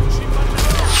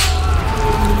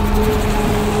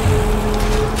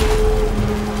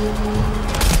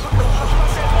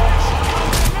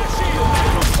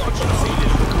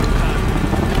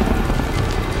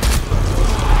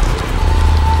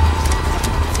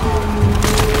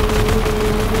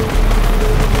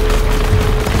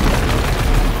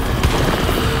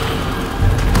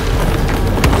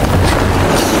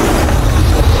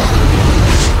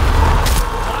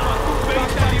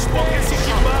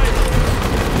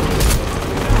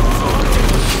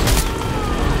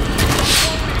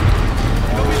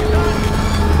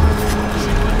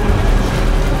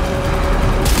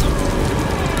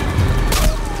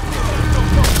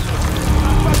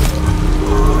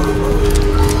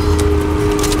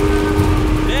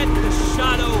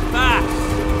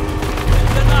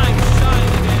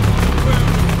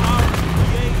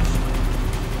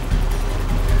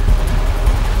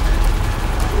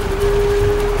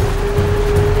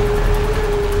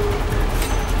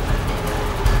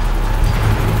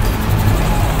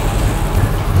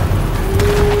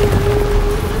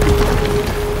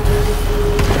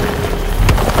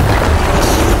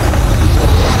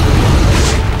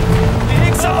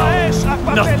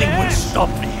 Nothing will stop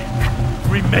me.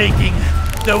 Remaking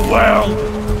the world.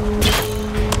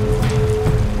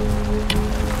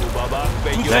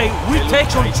 Today, we take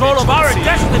control of our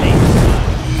destiny.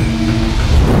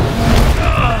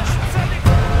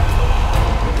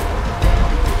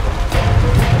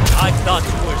 I thought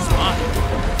you were smart.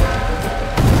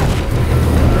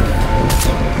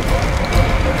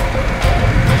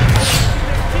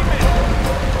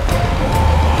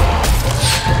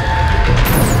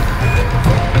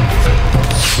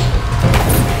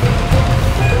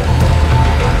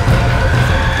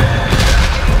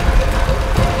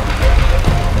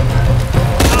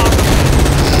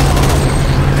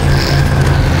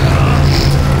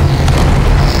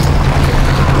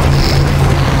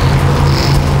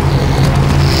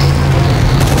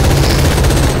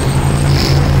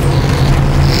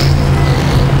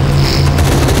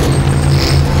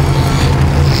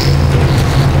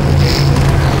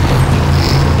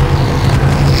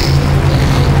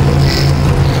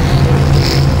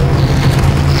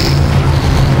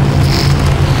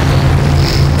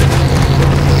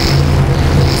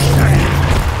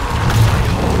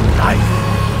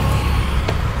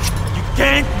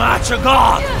 Match a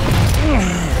god!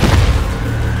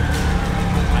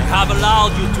 I have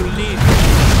allowed you to live.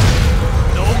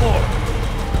 No more.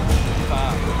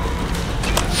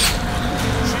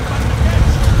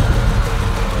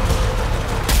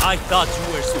 I thought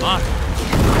you were smart.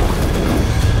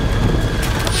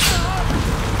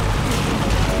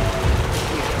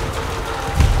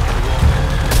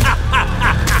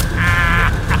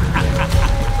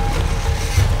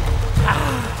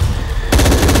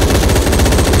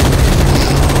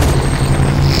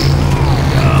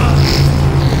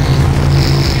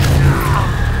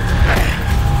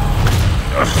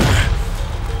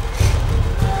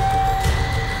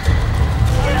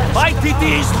 My TT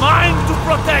is mine to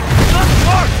protect, not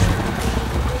yours!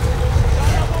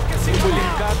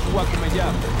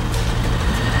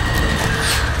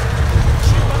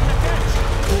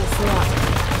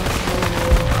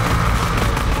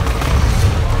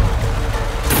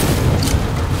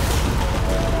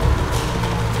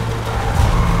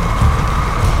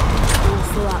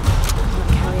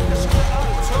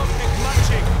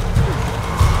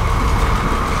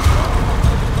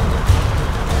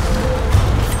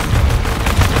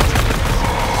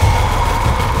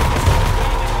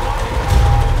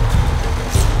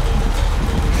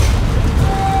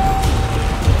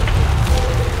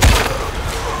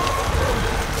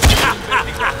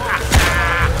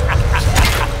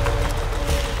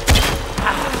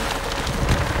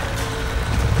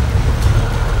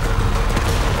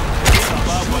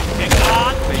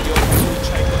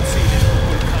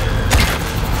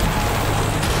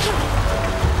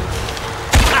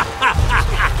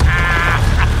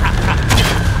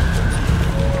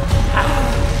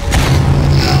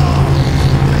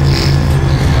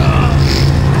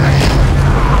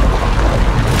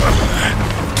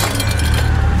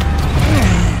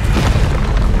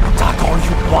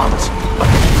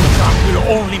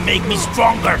 make me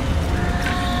stronger.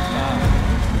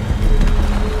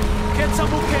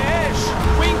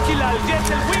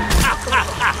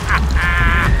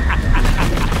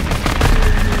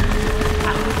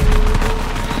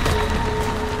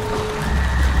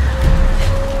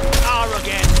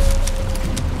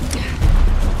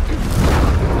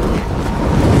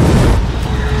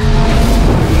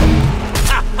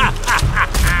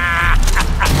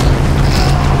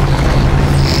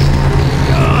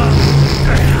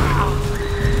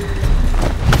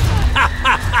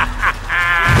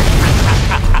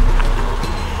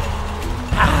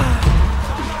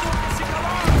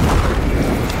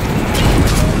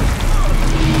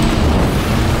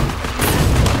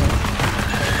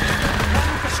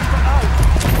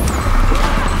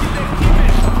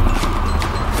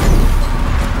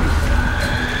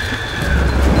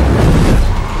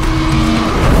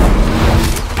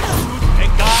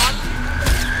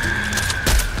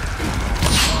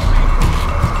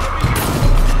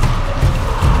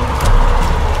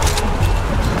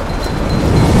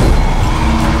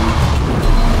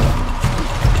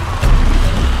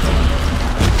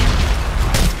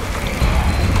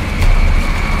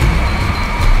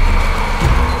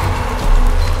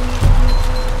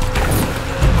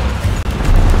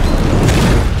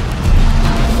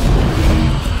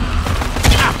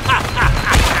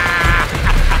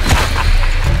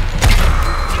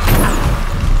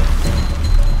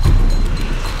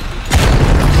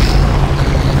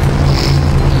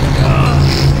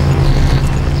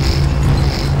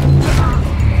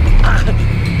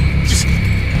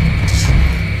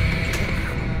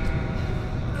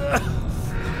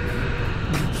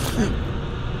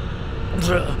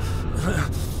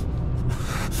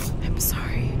 I'm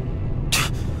sorry.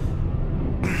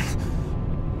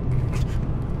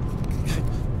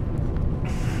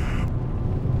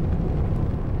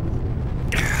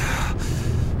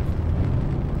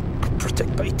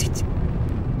 Protect my titty.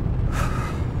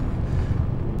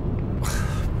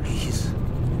 Please.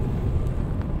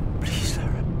 Please,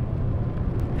 Lara.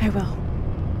 I will.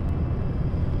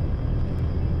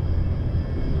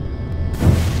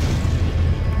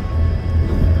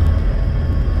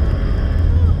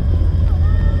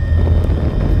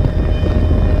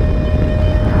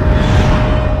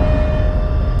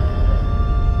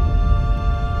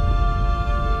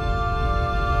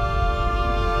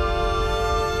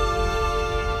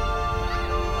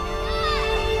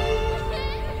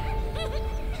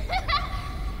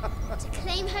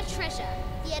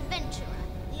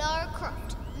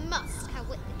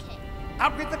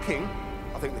 Outwit the king?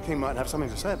 I think the king might have something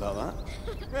to say about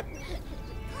that.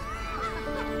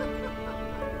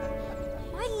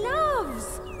 My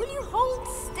loves! Will you hold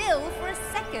still for a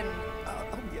second?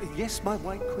 Yes, my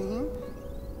white queen.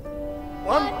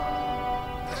 One.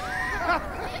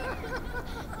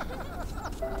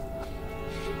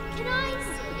 Can I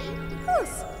see? Of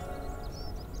course.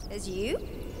 There's you,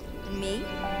 and me,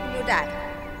 and your dad.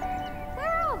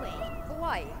 Where are we?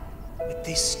 Hawaii. With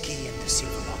this key and the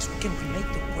silver box, we can remake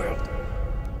the world.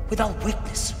 Without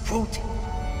weakness, cruelty.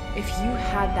 If you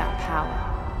had that power,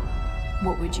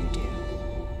 what would you do?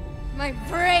 My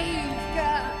brave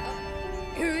girl,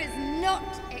 who is not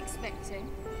expecting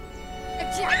a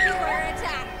jaguar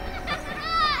attack.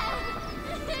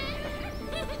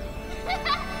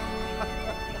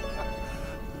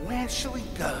 Where shall we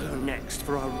go next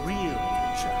for our real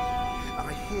adventure?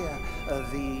 I hear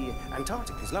the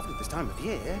Antarctic is lovely this time of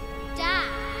year. Dad!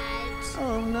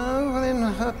 Oh no,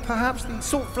 then perhaps the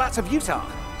salt flats of Utah.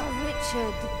 Oh,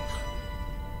 Richard.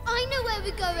 I know where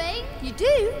we're going. You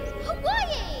do?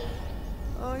 Hawaii!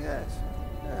 Oh yes.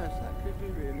 Yes, that could be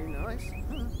really nice.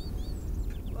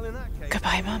 Well, in that case...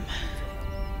 Goodbye, Mum.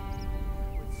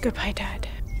 Goodbye, Dad.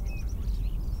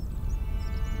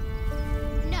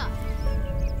 No.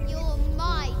 You're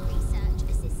my research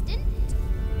assistant.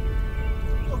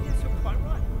 Oh, yes, you're quite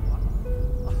right.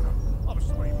 I'm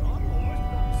sorry, Mom. I almost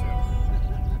put myself.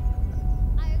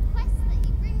 I request that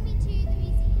you bring me to the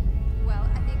museum. Well,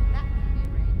 I think that can be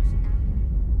arranged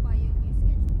by your new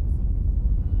schedule.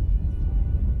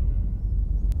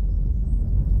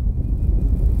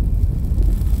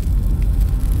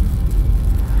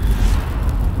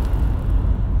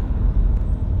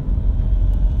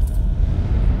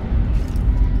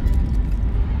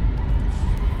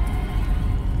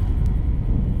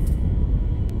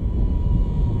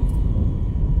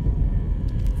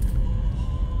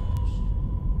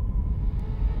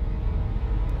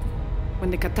 When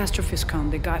the catastrophes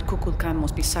come, the god Kukulkan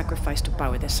must be sacrificed to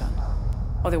power the sun.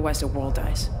 Otherwise, the world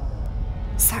dies.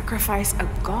 Sacrifice a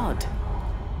god?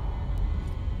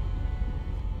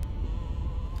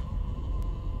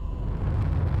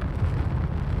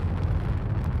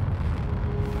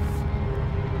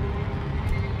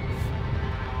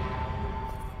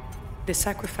 The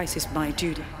sacrifice is my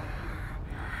duty.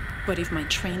 But if my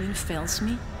training fails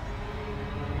me,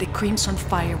 the Crimson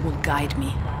Fire will guide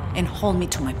me and hold me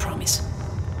to my promise.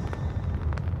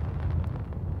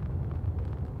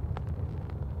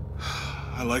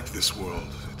 I like this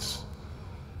world.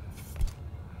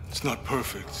 It's not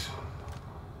perfect.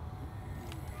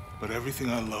 But everything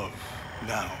I love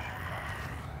now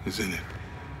is in it.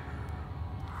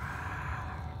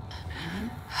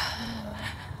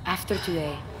 After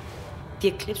today, the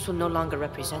eclipse will no longer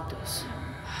represent us.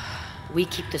 We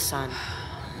keep the sun,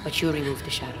 but you remove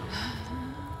the shadow.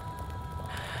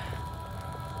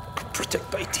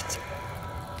 Protect Paititi.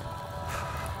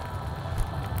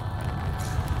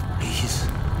 Please.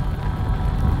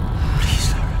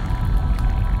 Please, Lara.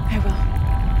 I will.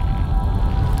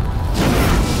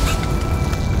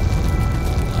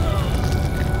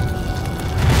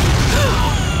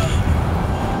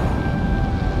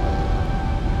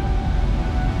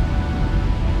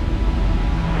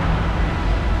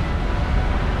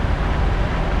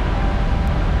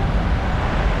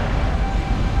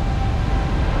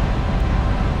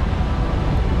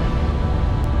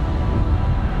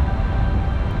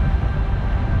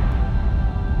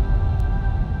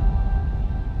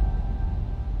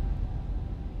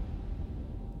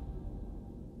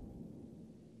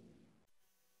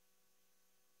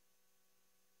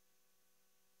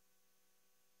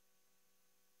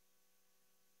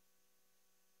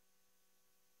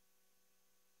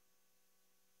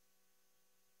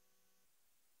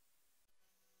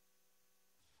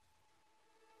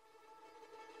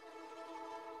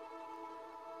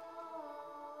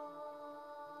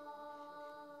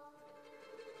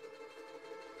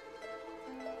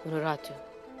 Unuratu,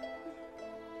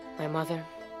 my mother,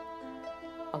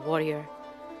 a warrior,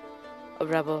 a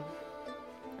rebel,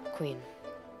 a queen.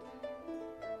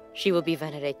 She will be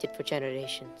venerated for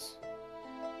generations.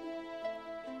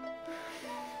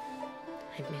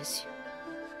 I miss you.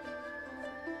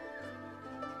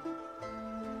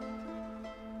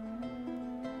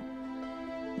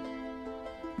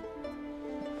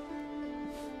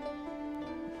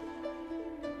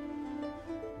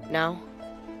 Now,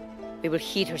 we will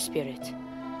heed her spirit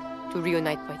to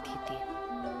reunite Paititi.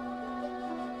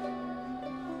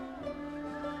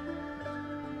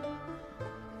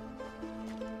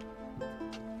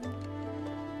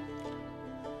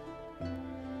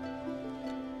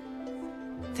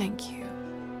 Thank you.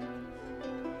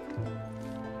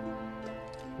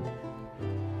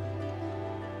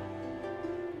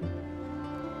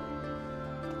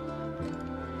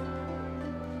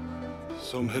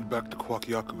 So I'm head back to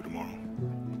Kwakyaku tomorrow.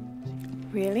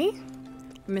 Really?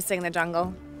 Missing the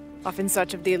jungle? Off in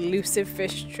search of the elusive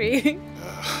fish tree?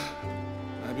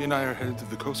 Abby and I are headed to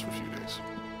the coast for a few days.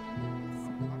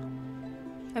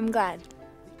 I'm glad.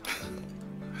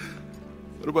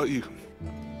 What about you?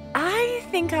 I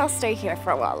think I'll stay here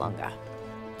for a while longer.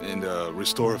 And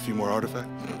restore a few more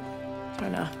artifacts? I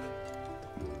don't know.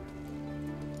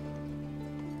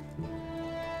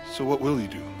 So what will you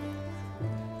do?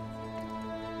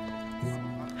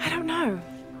 I don't know.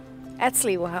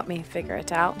 Etzli will help me figure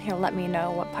it out. He'll let me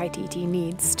know what Paititi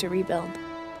needs to rebuild.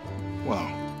 Wow.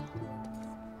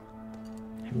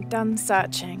 I'm done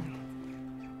searching.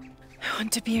 I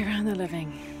want to be around the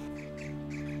living.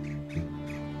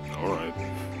 All right.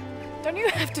 Don't you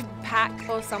have to pack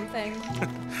or something?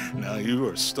 Now you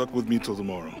are stuck with me till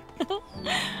tomorrow.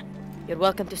 You're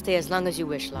welcome to stay as long as you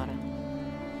wish, Lara.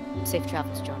 Safe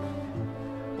travels, Jonah.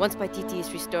 Once Paititi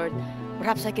is restored,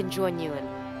 perhaps I can join you and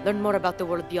learn more about the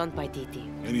world beyond Paititi.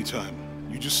 Anytime.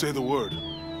 You just say the word.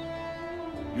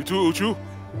 You too, Uchu?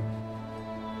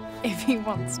 If he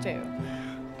wants to.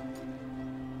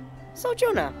 So,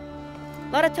 Jonah,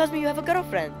 Lara tells me you have a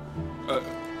girlfriend.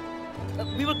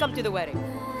 We will come to the wedding.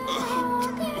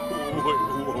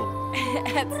 Whoa.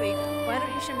 Etzli, why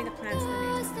don't you show me the plans for the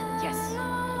new town? Yes.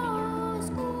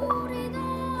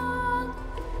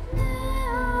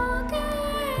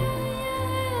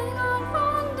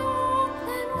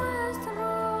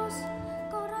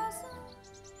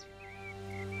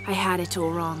 I had it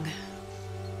all wrong.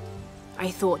 I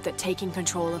thought that taking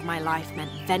control of my life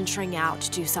meant venturing out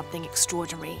to do something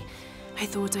extraordinary. I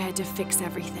thought I had to fix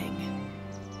everything.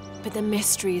 But the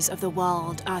mysteries of the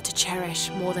world are to cherish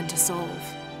more than to solve.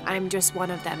 I'm just one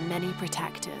of their many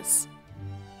protectors.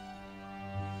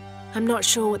 I'm not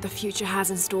sure what the future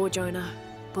has in store, Jonah,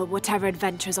 but whatever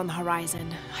adventure's on the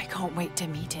horizon, I can't wait to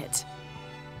meet it.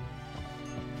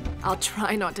 I'll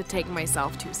try not to take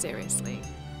myself too seriously.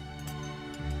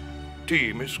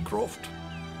 Tea, Miss Croft.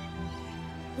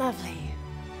 Lovely.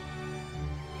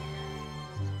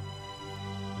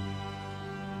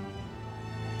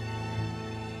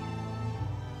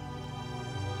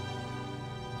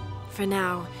 for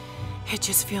now, it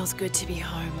just feels good to be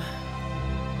home.